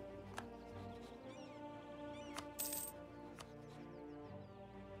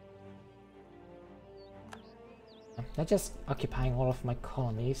 They're just occupying all of my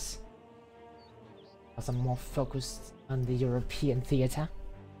colonies, as I'm more focused on the European theater.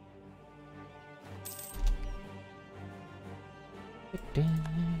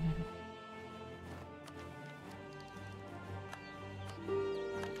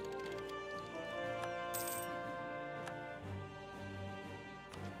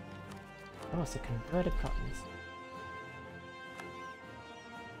 Oh, it's a converted colonies.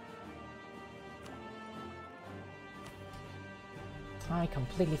 I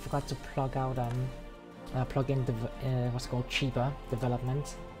completely forgot to plug out plug in the what's called cheaper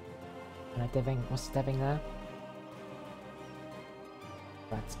development. And I was deving there.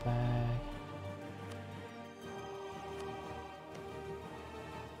 That's back.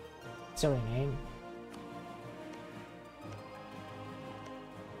 Suriname.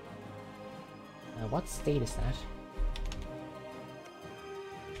 What state is that?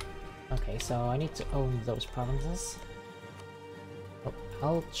 Okay, so I need to own those provinces. Oh,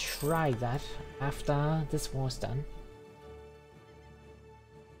 I'll try that after this war's done.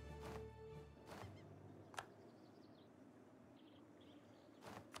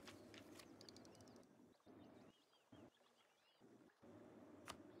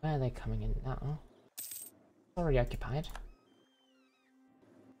 Where are they coming in now? Already occupied.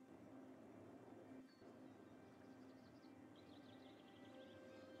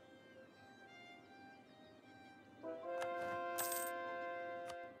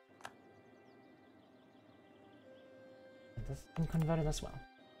 That's been converted as well.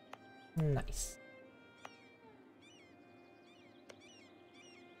 Nice.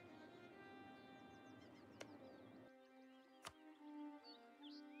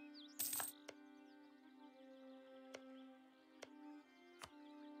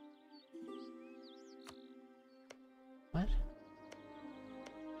 What?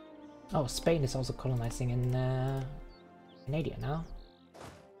 Oh, Spain is also colonizing in Canada now.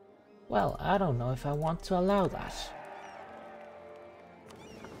 Well, I don't know if I want to allow that.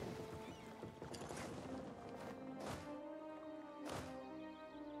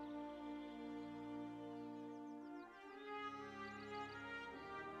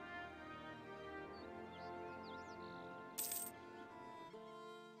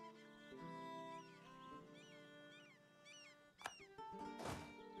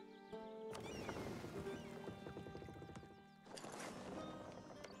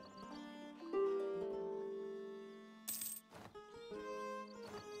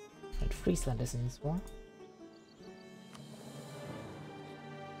 And Friesland is in this war.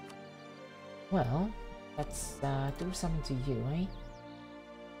 Well, let's do something to you, eh?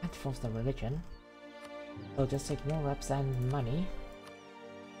 Can't force the religion. They'll just take more reps and money.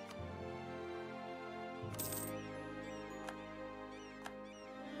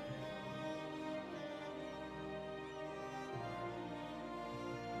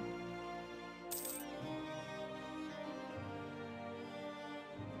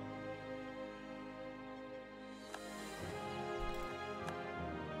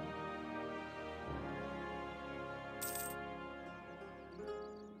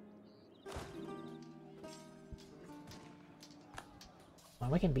 Well,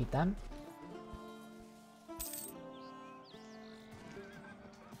 we can beat them.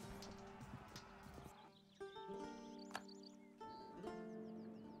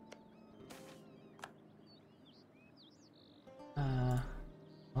 Well,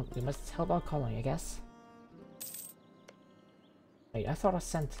 we must help our colony, I guess. Wait, I thought I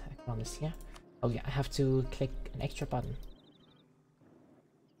sent a colonist here. Oh yeah, I have to click an extra button.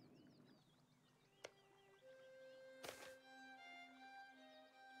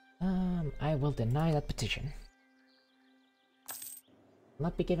 I will deny that petition. I'll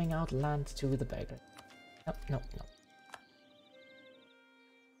not be giving out land to the beggar. No, no, no.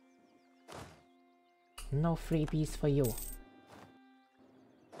 No freebies for you.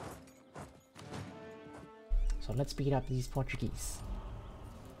 So let's beat up these Portuguese.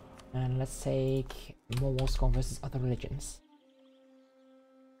 And let's take more war score versus other religions.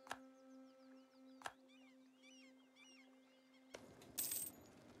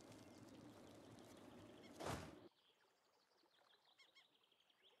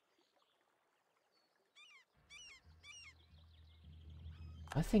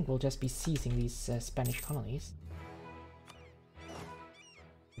 I think we'll just be seizing these Spanish colonies.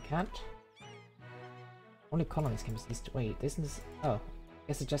 We can't? Only colonies can be seized. Wait, isn't this... Oh, I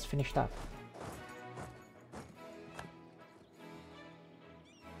guess it just finished up.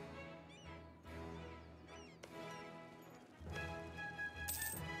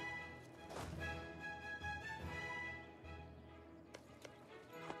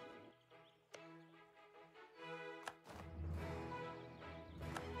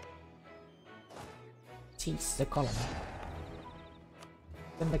 tease the colony.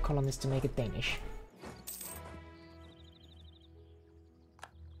 Then the colonies to make it Danish.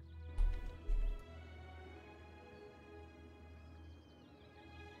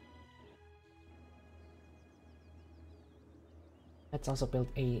 Let's also build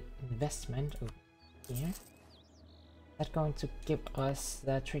a investment over here. That's going to give us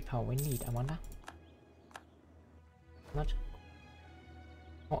the trade power we need, I wonder. Not...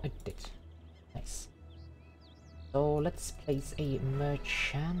 Oh, it did. Nice. So let's place a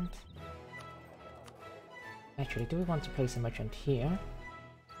merchant. Actually, do we want to place a merchant here?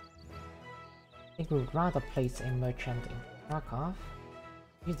 I think we would rather place a merchant in Krakow.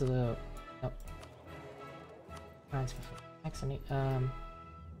 Use the... No. Transfer from Saxony.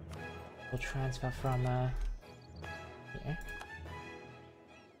 We'll transfer from here. I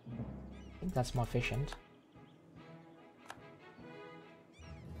think that's more efficient.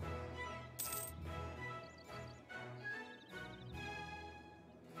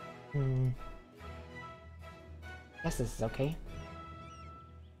 Guess this is okay.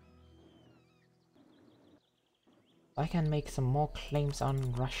 I can make some more claims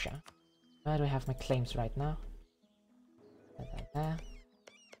on Russia. Where do I have my claims right now? There.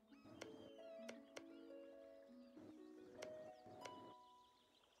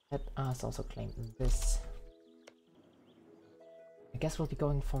 Let us also claim this. I guess we'll be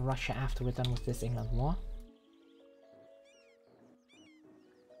going for Russia after we're done with this England war.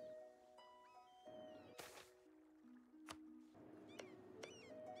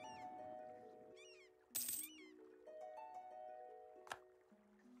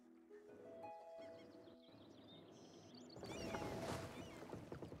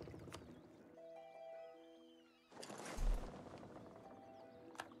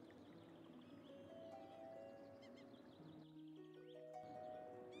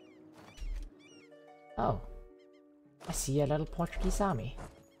 Oh, I see a little Portuguese army.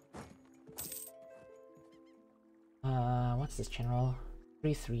 What's this general?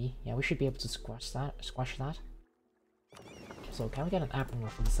 3-3. Yeah, we should be able to squash that. So can we get an admiral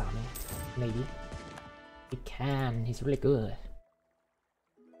for this army? Maybe. We can. He's really good.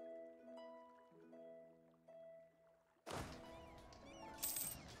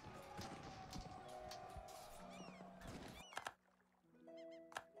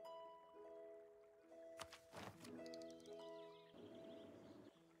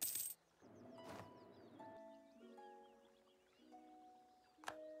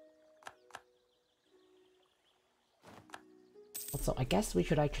 Also, I guess we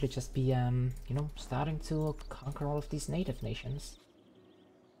should actually just be, you know, starting to conquer all of these native nations.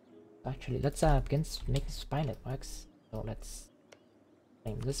 Actually, let's begin making spy networks. So let's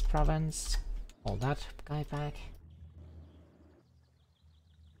claim this province, all that guy back.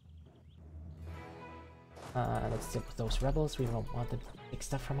 Let's deal with those rebels. We don't want them to take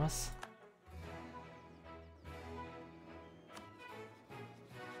stuff from us.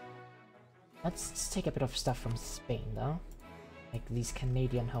 Let's take a bit of stuff from Spain, though. Like these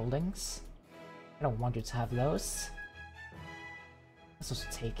Canadian holdings. I don't want you to have those. Let's also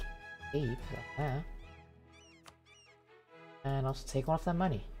take Ape like that. And also take all of that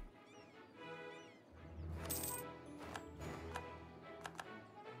money.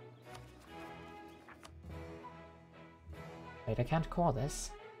 Wait, I can't call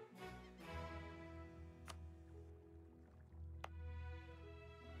this.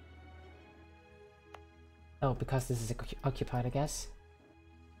 Oh, because this is occupied, I guess.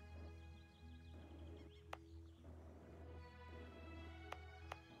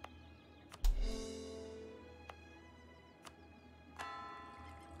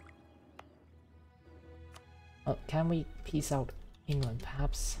 Oh, can we peace out England,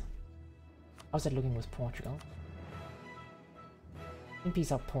 perhaps? How's it looking with Portugal? We can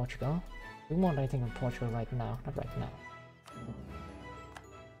peace out Portugal. We don't want anything from Portugal right now. Not right now.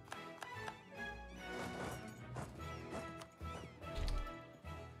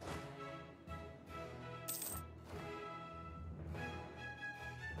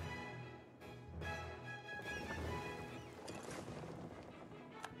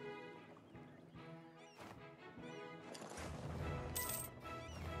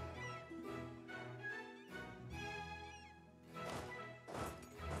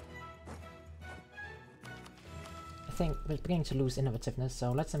 I think we're beginning to lose innovativeness,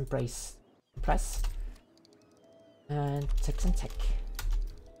 so let's embrace press and tips and tech.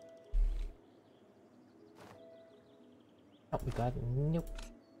 Oh, we got new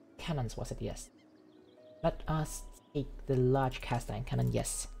cannons, was it? Yes. Let us take the large cast iron cannon,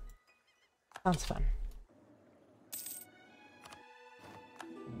 yes. Sounds fun.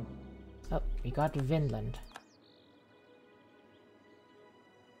 Oh, we got Vinland.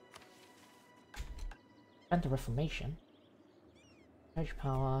 And the Reformation. Church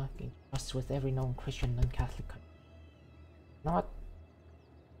power gained trust with every known Christian and Catholic country. Not.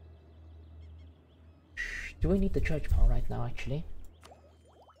 Do we need the church power right now, actually? I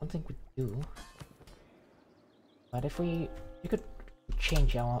don't think we do. But if we could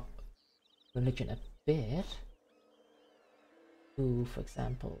change our religion a bit to, for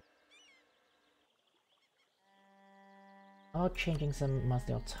example, or changing some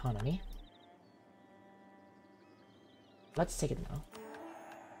monthly autonomy. Let's take it now.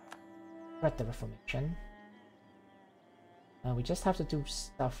 Spread the Reformation. We just have to do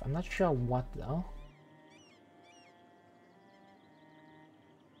stuff. I'm not sure what though.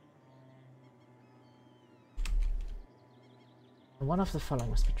 One of the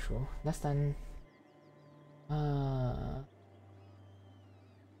following must be true. Less than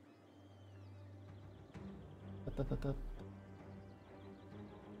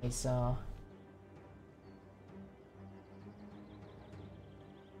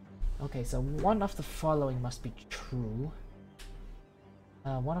okay, so one of the following must be true.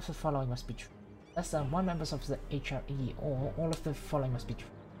 One of the following must be true. Less than one members of the HRE, or all of the following must be true.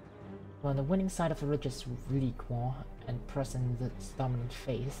 On the winning side of the religious league war and present its dominant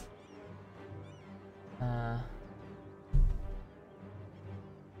faith.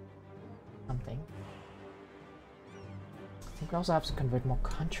 Something. I think we also have to convert more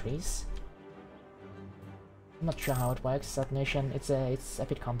countries. I'm not sure how it works. That nation, it's a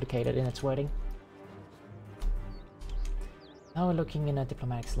bit complicated in its wording. Now we're looking in at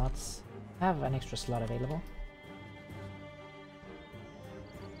diplomatic slots. Have an extra slot available.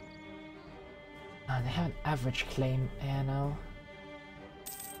 They have an average claim, and now.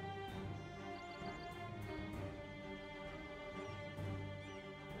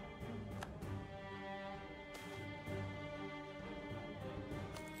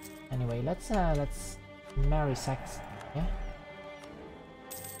 Anyway, let's marry Sax. Yeah.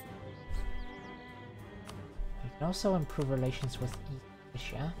 We can also improve relations with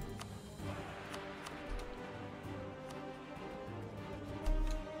Asia.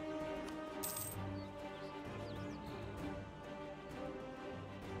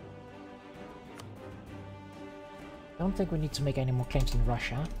 I don't think we need to make any more claims in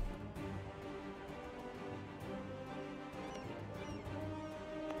Russia.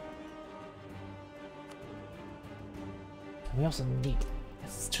 We also need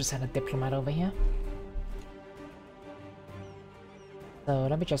to send a diplomat over here. So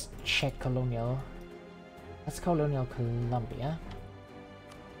let me just check colonial. That's colonial Colombia.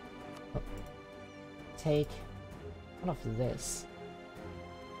 Oh. Take all of this.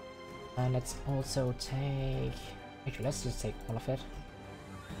 And let's also take... Actually, let's just take all of it.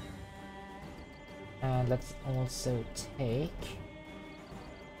 And let's also take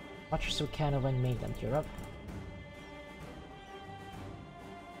much as we can over in mainland Europe.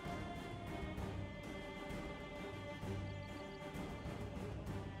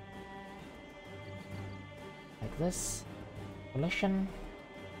 Like this. Coalition.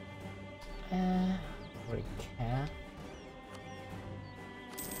 We can.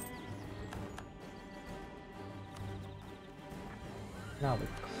 Now we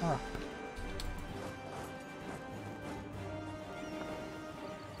crop.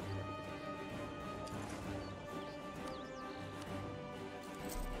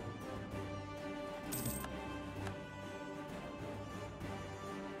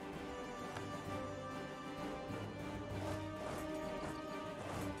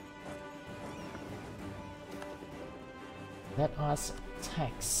 Let us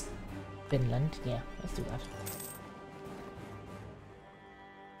tax Finland. Yeah, let's do that.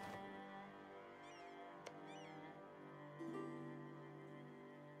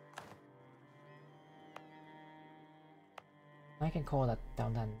 I can call that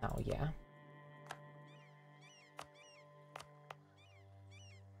down there now, yeah.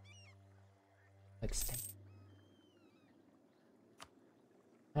 Extend.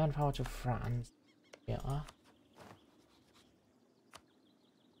 And power to France. Yeah.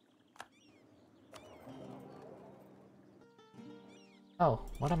 Oh,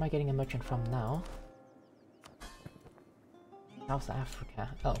 what am I getting a merchant from now? South Africa.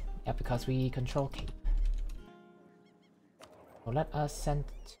 Oh, yeah, because we control Cape. So let us send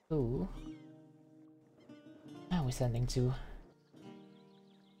to... Now we're sending to...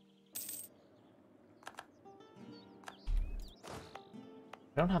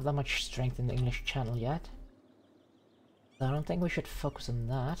 We don't have that much strength in the English Channel yet. So I don't think we should focus on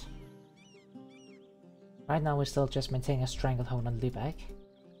that. Right now we're still just maintaining a stranglehold on Lübeck.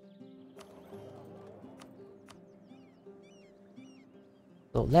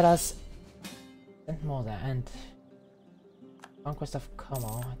 So let us send more there, and conquest of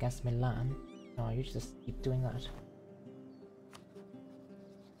Como against Milan. No, you just keep doing that.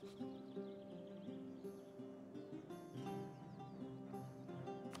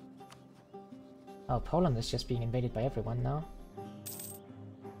 Oh, Poland is just being invaded by everyone now.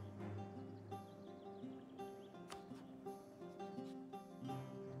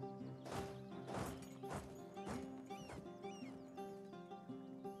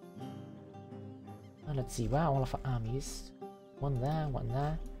 Let's see, where are all of our armies? One there, one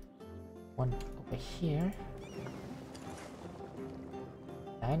over here.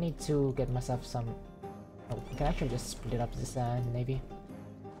 I need to get myself some... Oh, we can actually just split up this navy.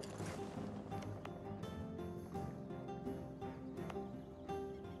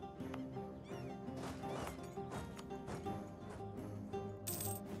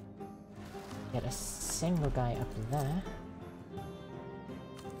 Get a single guy up there.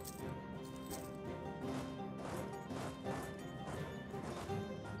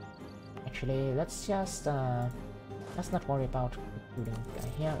 Actually, let's just let's not worry about recruiting a guy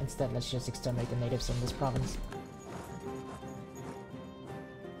here. Instead, let's just exterminate the natives in this province.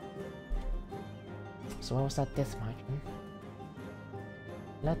 So what was that death march?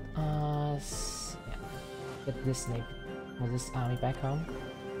 Let us get this navy or this army back home.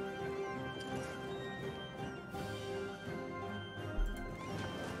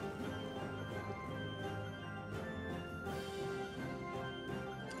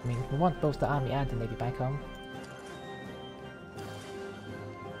 I mean, we want both the army and the navy back home.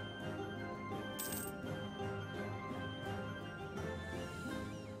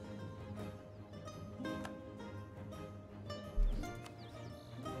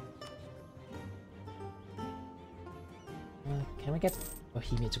 Can we get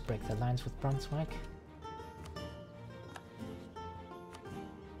Bohemia to break the lines with Brunswick?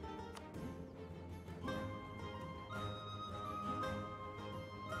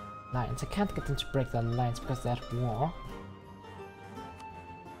 Lines. I can't get them to break the lines because they're at war.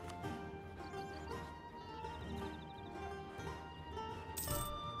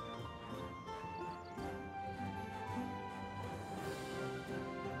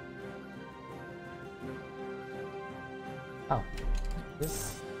 Oh, this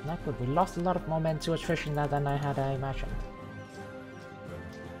is not good. We lost a lot of more men to attrition now than I had imagined.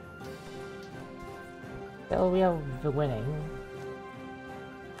 Still, we are winning.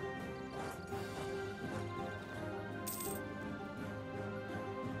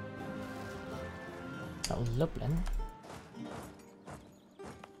 Oh, Lublin.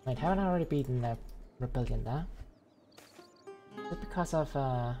 Wait, haven't I already beaten a rebellion there? Is it because of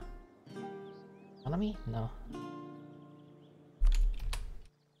economy? No.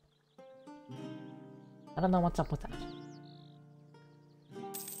 I don't know what's up with that.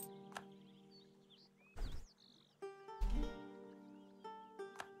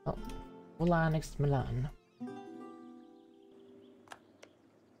 Oh, full annexed Milan.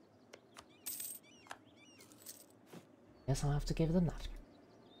 Guess I'll have to give them that.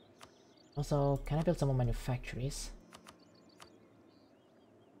 Also, can I build some more manufactories?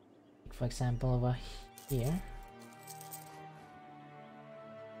 Like for example, over here.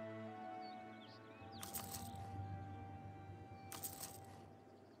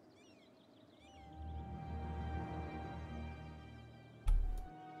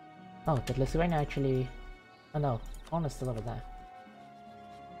 Oh, did Lithuania actually... Oh no, Poland is still over there.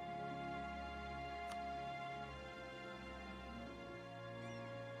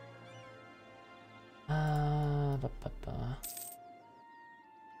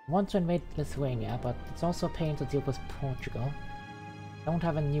 I want to invade Lithuania, but it's also a pain to deal with Portugal. Don't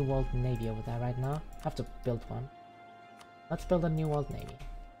have a New World Navy over there right now. Have to build one. Let's build a New World Navy.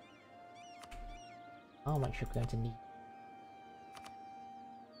 How much are we going to need?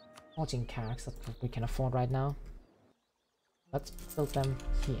 14 carracks, that's what we can afford right now. Let's build them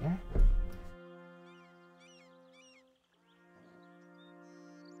here.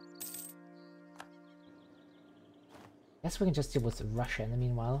 Guess we can just deal with Russia in the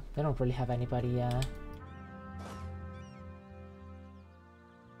meanwhile. They don't really have anybody,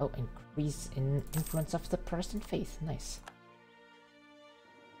 Oh, increase in influence of the Protestant faith. Nice.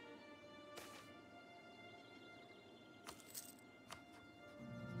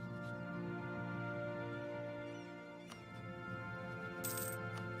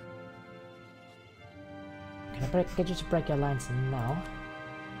 Can I get you to break your lines now?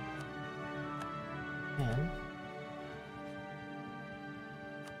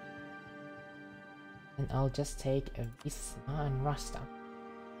 And I'll just take a Wismar and Rostock.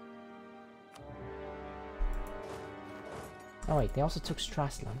 Oh wait, they also took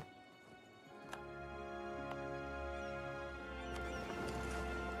Strasland.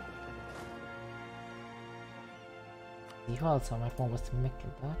 Who else on my phone was to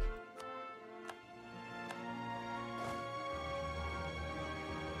Mecklenburg?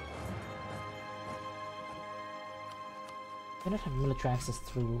 I don't have military access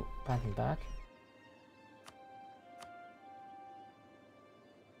through Brandenburg.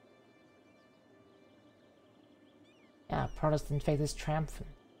 Yeah, Protestant faith is triumphant.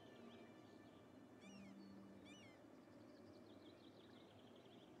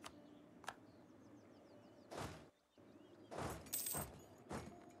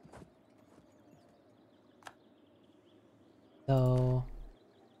 So,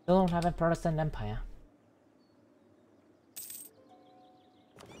 still don't have a Protestant empire.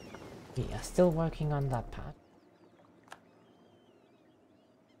 We are still working on that part.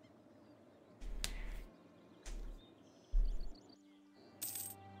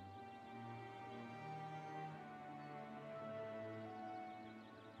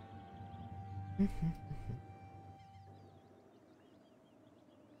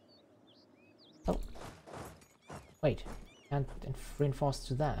 Oh. Wait, can't reinforce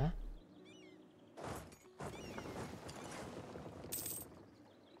to there.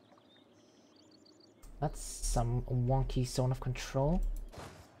 That's some wonky zone of control.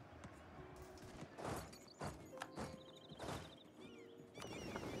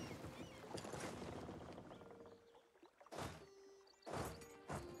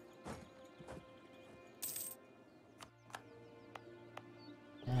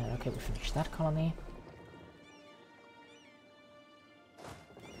 Okay, we finished that colony.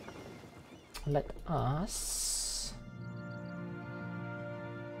 Let us...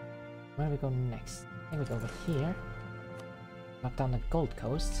 Where do we go next? I think we go over here. Up down the Gold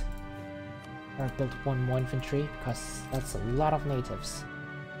Coast. Or build one more infantry, because that's a lot of natives.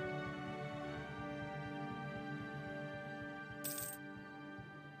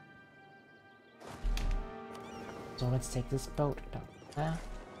 So let's take this boat down there.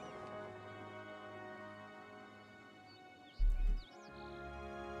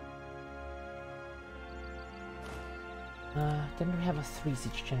 Didn't we have a 3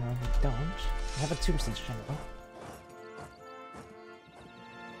 siege general? We don't. We have a 2 siege general.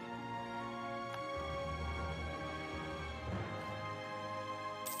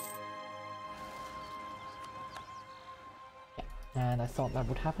 Yeah, and I thought that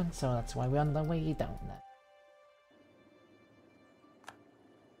would happen, so that's why we're on the way down there.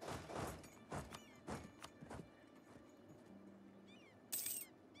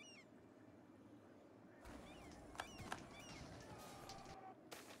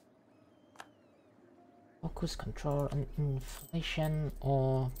 Focus, control on inflation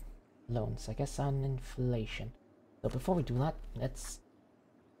or loans. I guess on inflation. So before we do that, let's...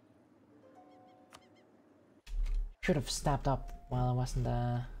 Should have stepped up while I wasn't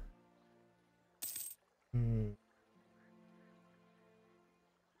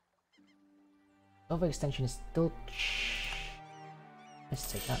Overextension is still...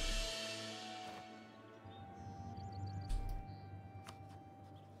 Let's take that.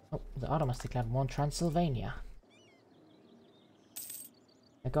 Oh, the Ottomans declared war on Transylvania.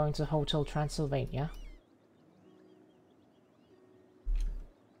 They're going to Hotel Transylvania.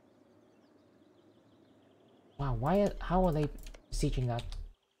 Wow, how are they besieging that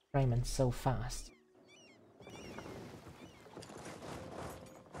Raymond so fast?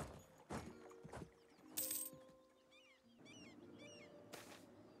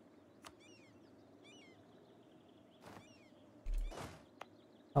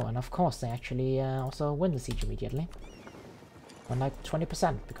 Oh, and of course they actually also win the siege immediately. On like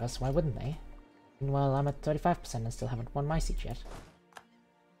 20%, because why wouldn't they? Meanwhile, I'm at 35% and still haven't won my siege yet.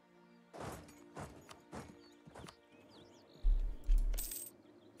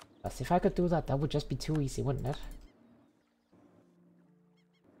 But if I could do that, that would just be too easy, wouldn't it?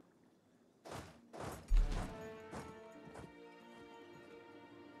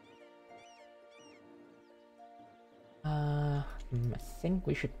 I think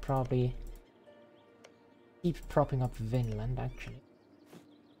we should probably keep propping up Vinland, actually.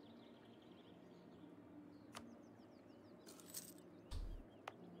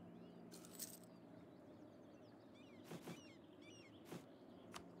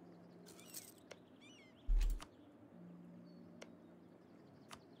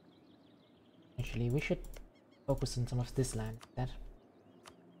 Actually, we should focus on some of this land instead.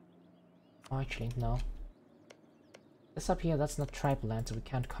 Oh, actually, no. This up here, that's not tribal land, so we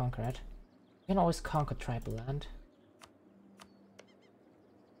can't conquer it. We can always conquer tribal land.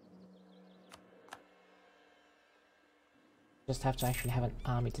 Just have to actually have an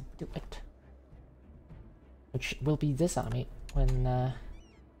army to do it. Which will be this army when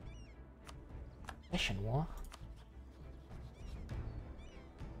Session War.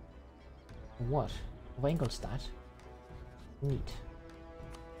 What? Of Ingolstadt? Neat.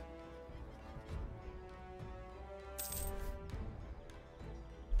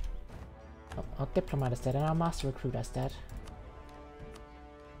 Oh, our diplomat is dead and our master recruiter is dead.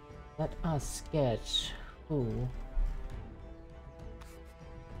 Let us get who?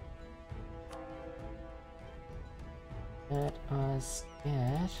 Let us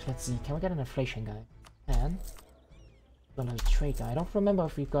get... Let's see, can we get an inflation guy? And... We'll have a trade guy. I don't remember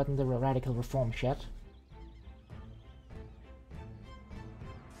if we've gotten the radical reforms yet.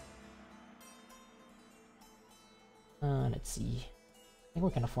 Let's see. I think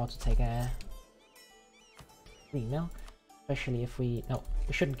we can afford to take a 3 mil. Especially if we... No,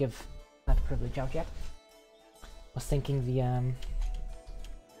 we shouldn't give that privilege out yet. I was thinking the...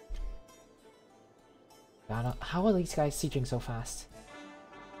 God, how are these guys sieging so fast?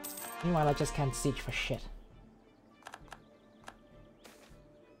 Meanwhile, I just can't siege for shit.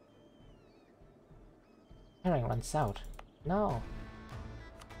 Herring runs out. No.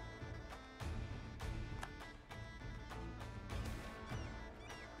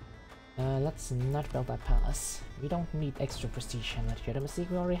 Let's not build that palace. We don't need extra prestige and legitimacy.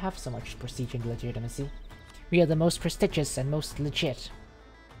 We already have so much prestige and legitimacy. We are the most prestigious and most legit.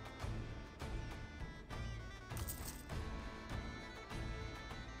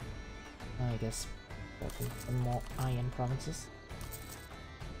 I guess some more iron provinces.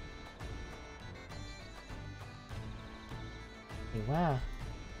 Hey, where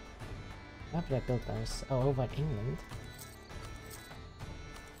did I build those? Oh, over in England.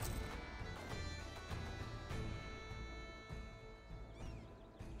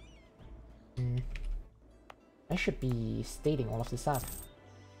 I should be stating all of this up.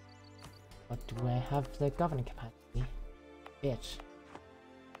 But do I have the governing capacity? Bitch.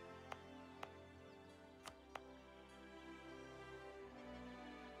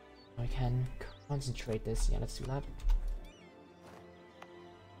 I can concentrate this. Yeah, let's do that.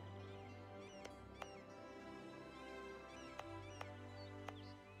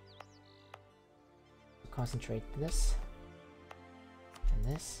 Concentrate this. And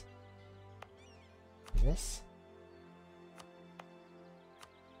this. And this.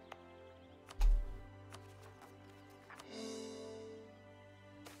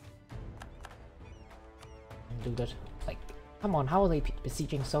 And do that. Like, come on, how are they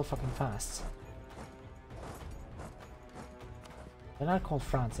besieging so fucking fast? Can I call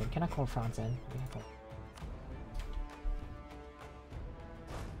France in? Can I call France in?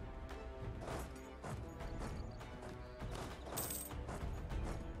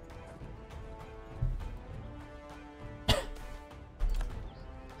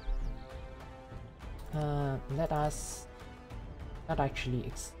 Yeah, let us not actually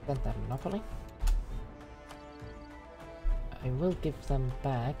extend that monopoly. I will give them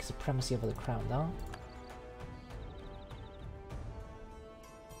back supremacy over the crown though.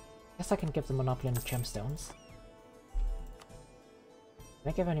 Guess I can give them monopoly on the gemstones. Can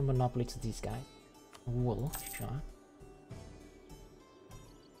I give any monopoly to these guys? Wool, sure.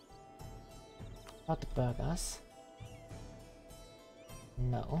 Not the burghers.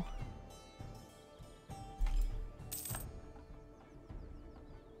 No.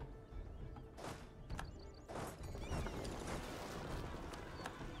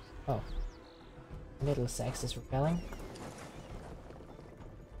 Oh. Middlesex is rebelling.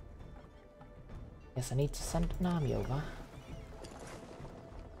 Guess I need to send an army over.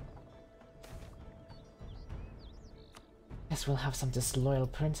 Guess we'll have some disloyal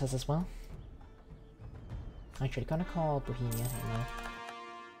princes as well. Actually, gonna call Bohemia now.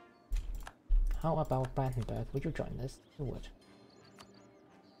 How about Brandenburg? Would you join this? You would.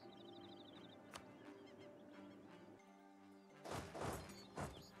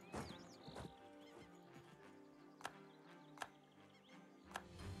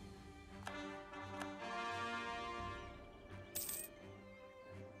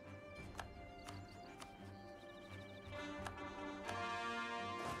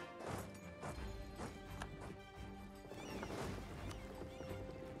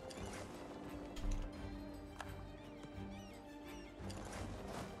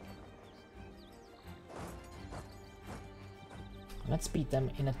 Let's beat them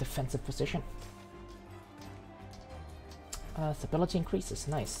in a defensive position. Stability increases,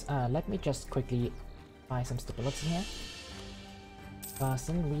 nice. Let me just quickly buy some stability here.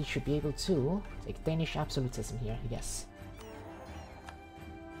 Then we should be able to take Danish absolutism here, yes.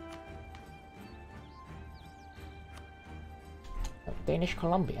 Danish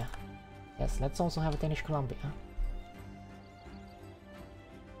Columbia. Yes, let's also have a Danish Columbia.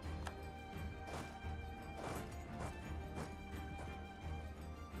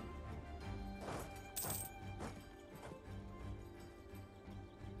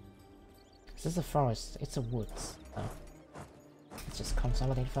 This is a forest, it's a woods. Oh. Let's just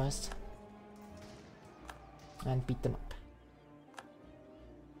consolidate first. And beat them up.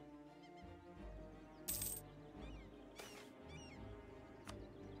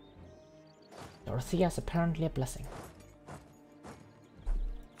 Dorothea is apparently a blessing.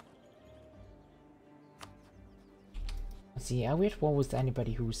 Let's see, are we at war with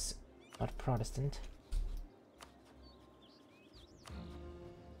anybody who's not Protestant?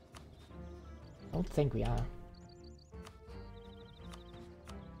 Don't think we are.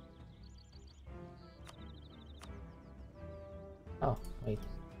 Oh, wait.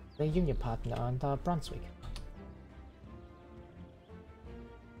 The union partner under Brunswick.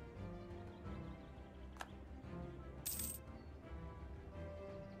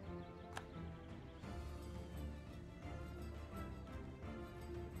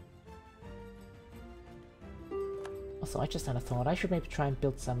 Also, I just had a thought, I should maybe try and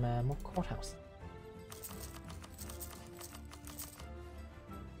build some more courthouse.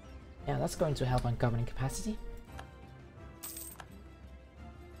 Yeah, that's going to help on governing capacity.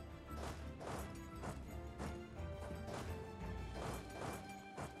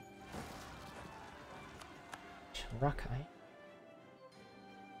 Rakai.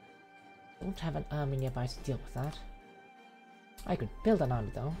 Don't have an army nearby to deal with that. I could build an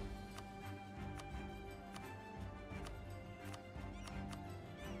army though.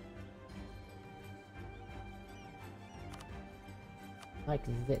 Like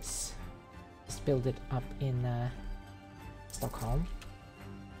this. Just build it up in Stockholm.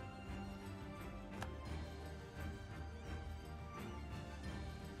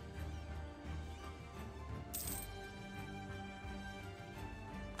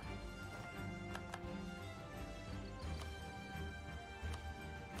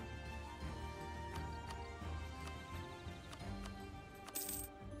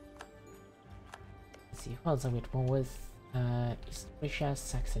 Let's see, who else are we at war with? East Prussia,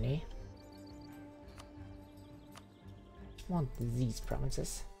 Saxony. Want these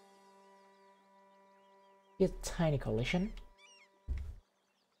provinces. Be a tiny coalition,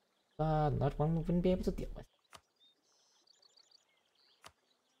 but not one we wouldn't be able to deal with.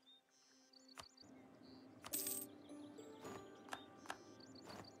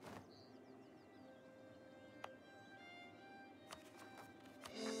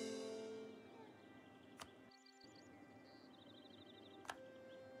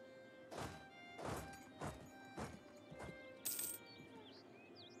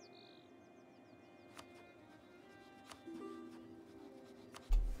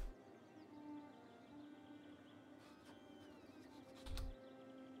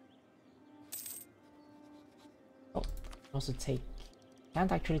 Also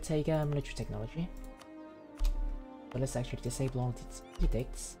can't actually take military technology, but let's actually disable all these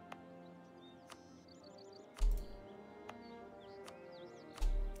edicts.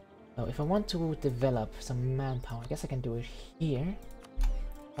 So if I want to develop some manpower, I guess I can do it here.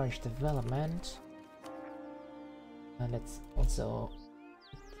 Encourage development. And let's also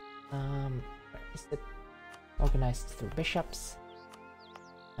where is it? Organized through bishops.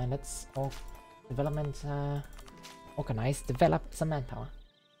 And let's all development organize, develop some manpower.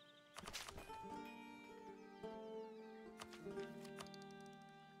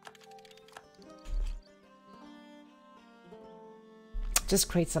 Just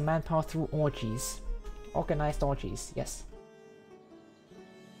create some manpower through orgies. Organized orgies, yes.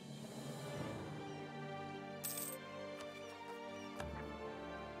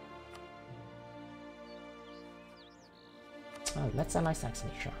 Oh, let's ally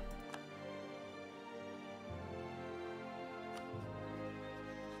Saxony, sure.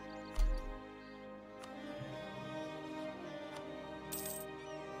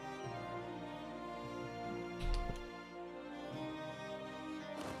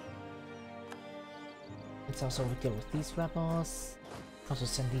 Let's also deal with these rebels. Also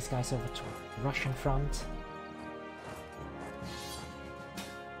send these guys over to the Russian front.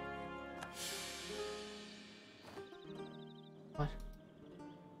 What?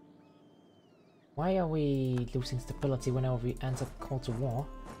 Why are we losing stability whenever we enter call to war?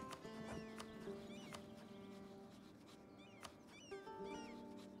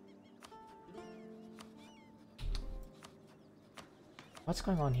 What's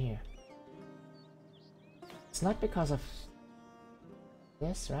going on here? It's not because of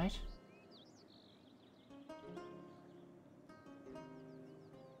this, right?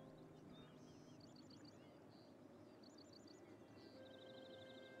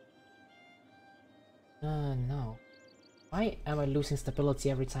 why am I losing stability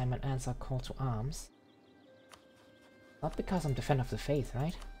every time an answer call to arms? Not because I'm Defender of the Faith,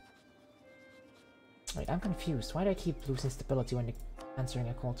 right? Wait, I'm confused. Why do I keep losing stability when answering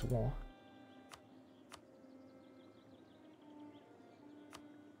a call to war?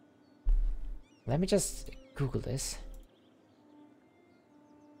 Let me just Google this.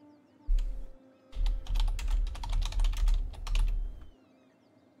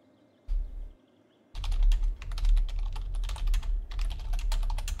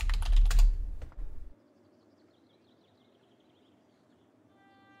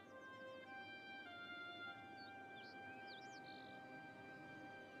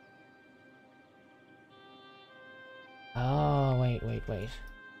 Oh, wait.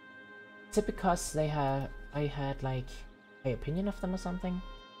 Is it because I had like my opinion of them or something?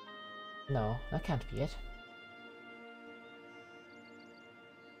 No, that can't be it.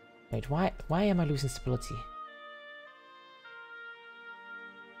 Wait, why am I losing stability?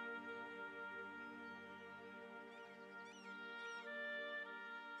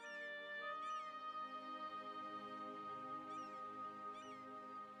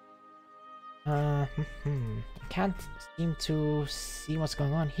 I can't seem to see what's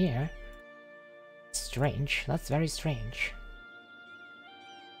going on here. Strange. That's very strange.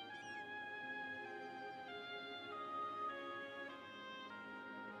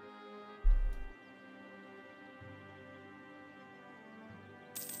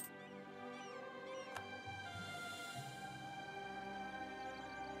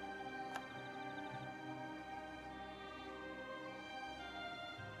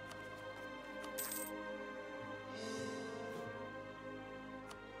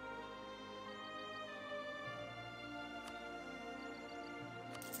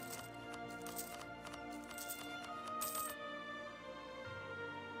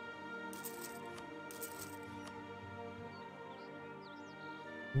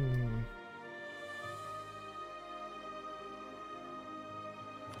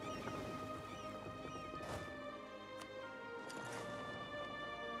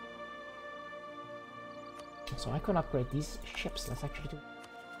 So I can upgrade these ships. Let's actually do.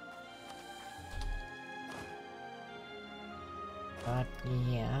 But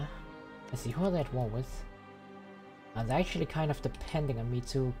yeah, let's see who are they at war with. And they're actually kind of depending on me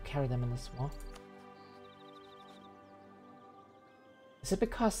to carry them in this war. Is it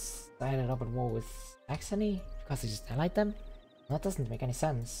because I ended up at war with Saxony? Because I just allied them? That doesn't make any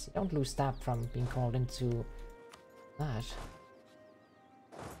sense. You don't lose stab from being called into that.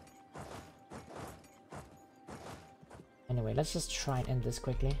 Anyway, let's just try and end this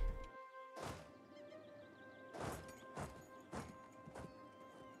quickly.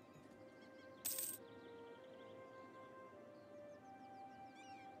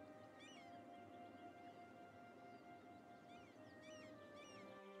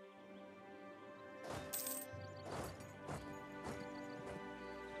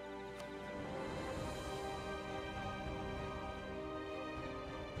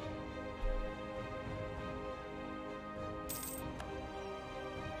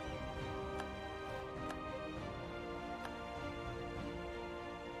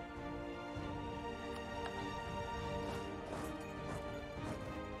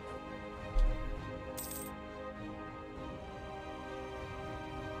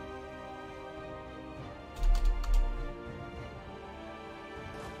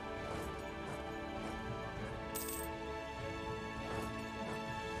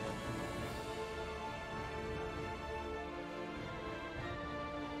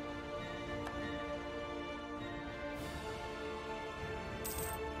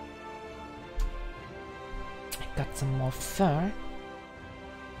 Got some more fur.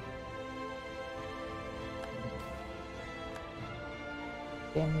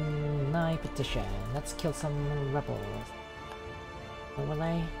 Deny petition. Let's kill some rebels. Where were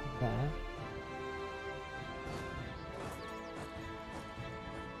they? There.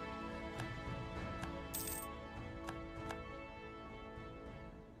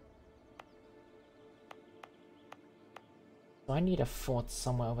 So I need a fort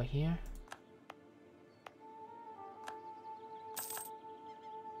somewhere over here.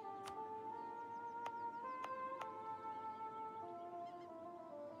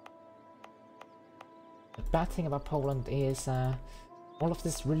 The bad thing about Poland is all of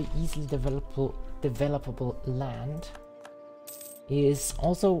this really easily developable land is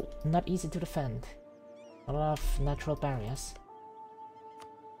also not easy to defend. A lot of natural barriers.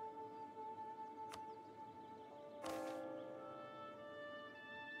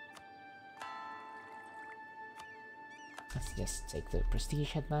 Let's just take the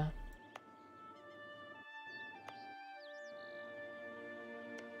prestige head now.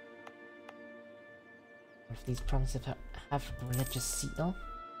 If these provinces have religious seal.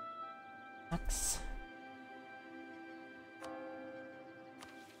 Tax.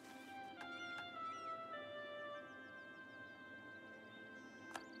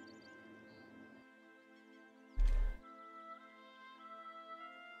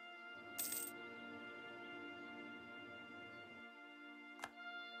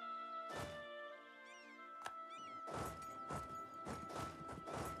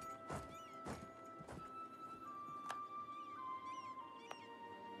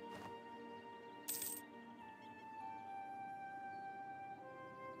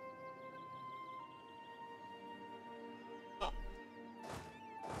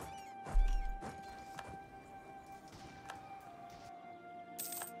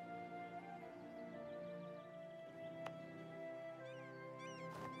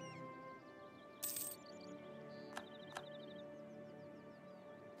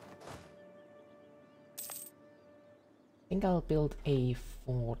 I think I'll build a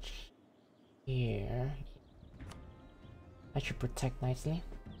fort here. That should protect nicely.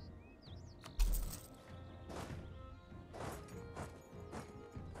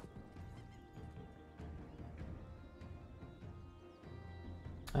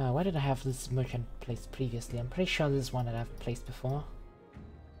 Where did I have this merchant placed previously? I'm pretty sure this is one that I've placed before.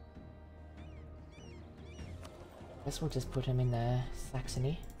 Guess we'll just put him in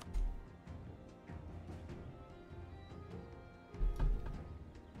Saxony.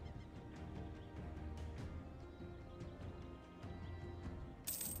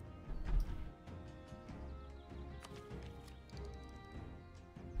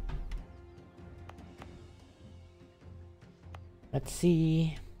 Let's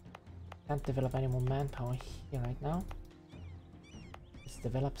see. Can't develop any more manpower here right now. Let's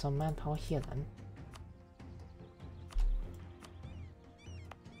develop some manpower here then.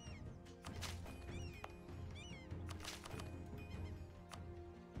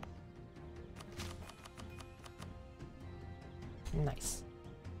 Nice.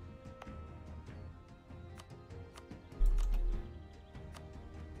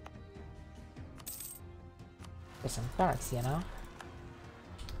 There's some barracks here now.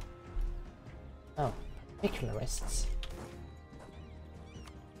 Oh, particularists.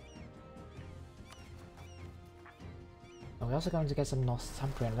 Oh, we're also going to get some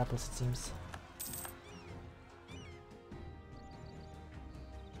Northumbrian rebels, it seems.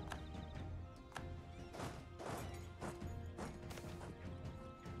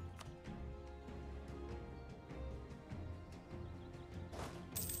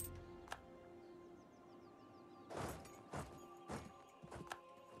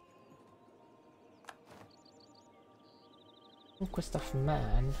 Conquest of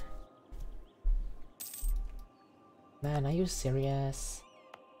man. Man, are you serious?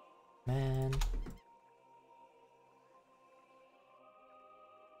 Man.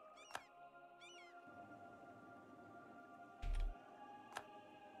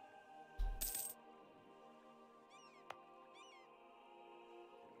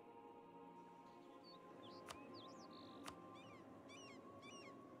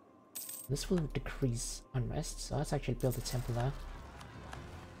 This will decrease unrest, so let's actually build a temple there.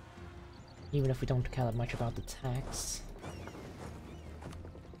 Even if we don't care that much about the tax.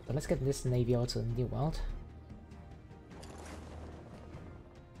 So let's get this navy out to the New World.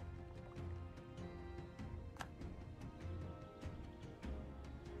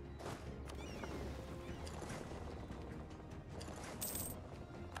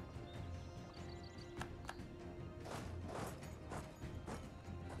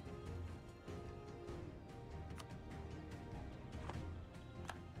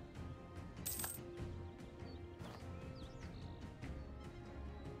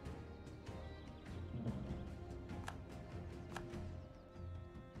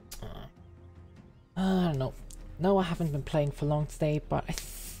 I don't know. No, I haven't been playing for long today, but I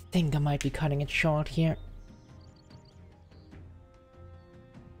think I might be cutting it short here.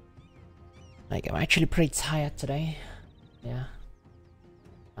 Like, I'm actually pretty tired today. Yeah.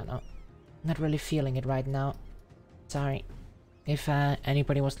 I know. Not really feeling it right now. Sorry if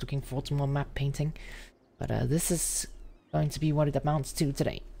anybody was looking forward to more map painting. But this is going to be what it amounts to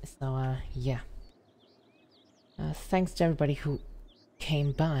today. So, yeah. Thanks to everybody who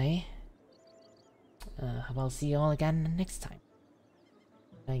came by. I'll see you all again next time.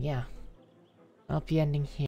 Yeah. I'll be ending here.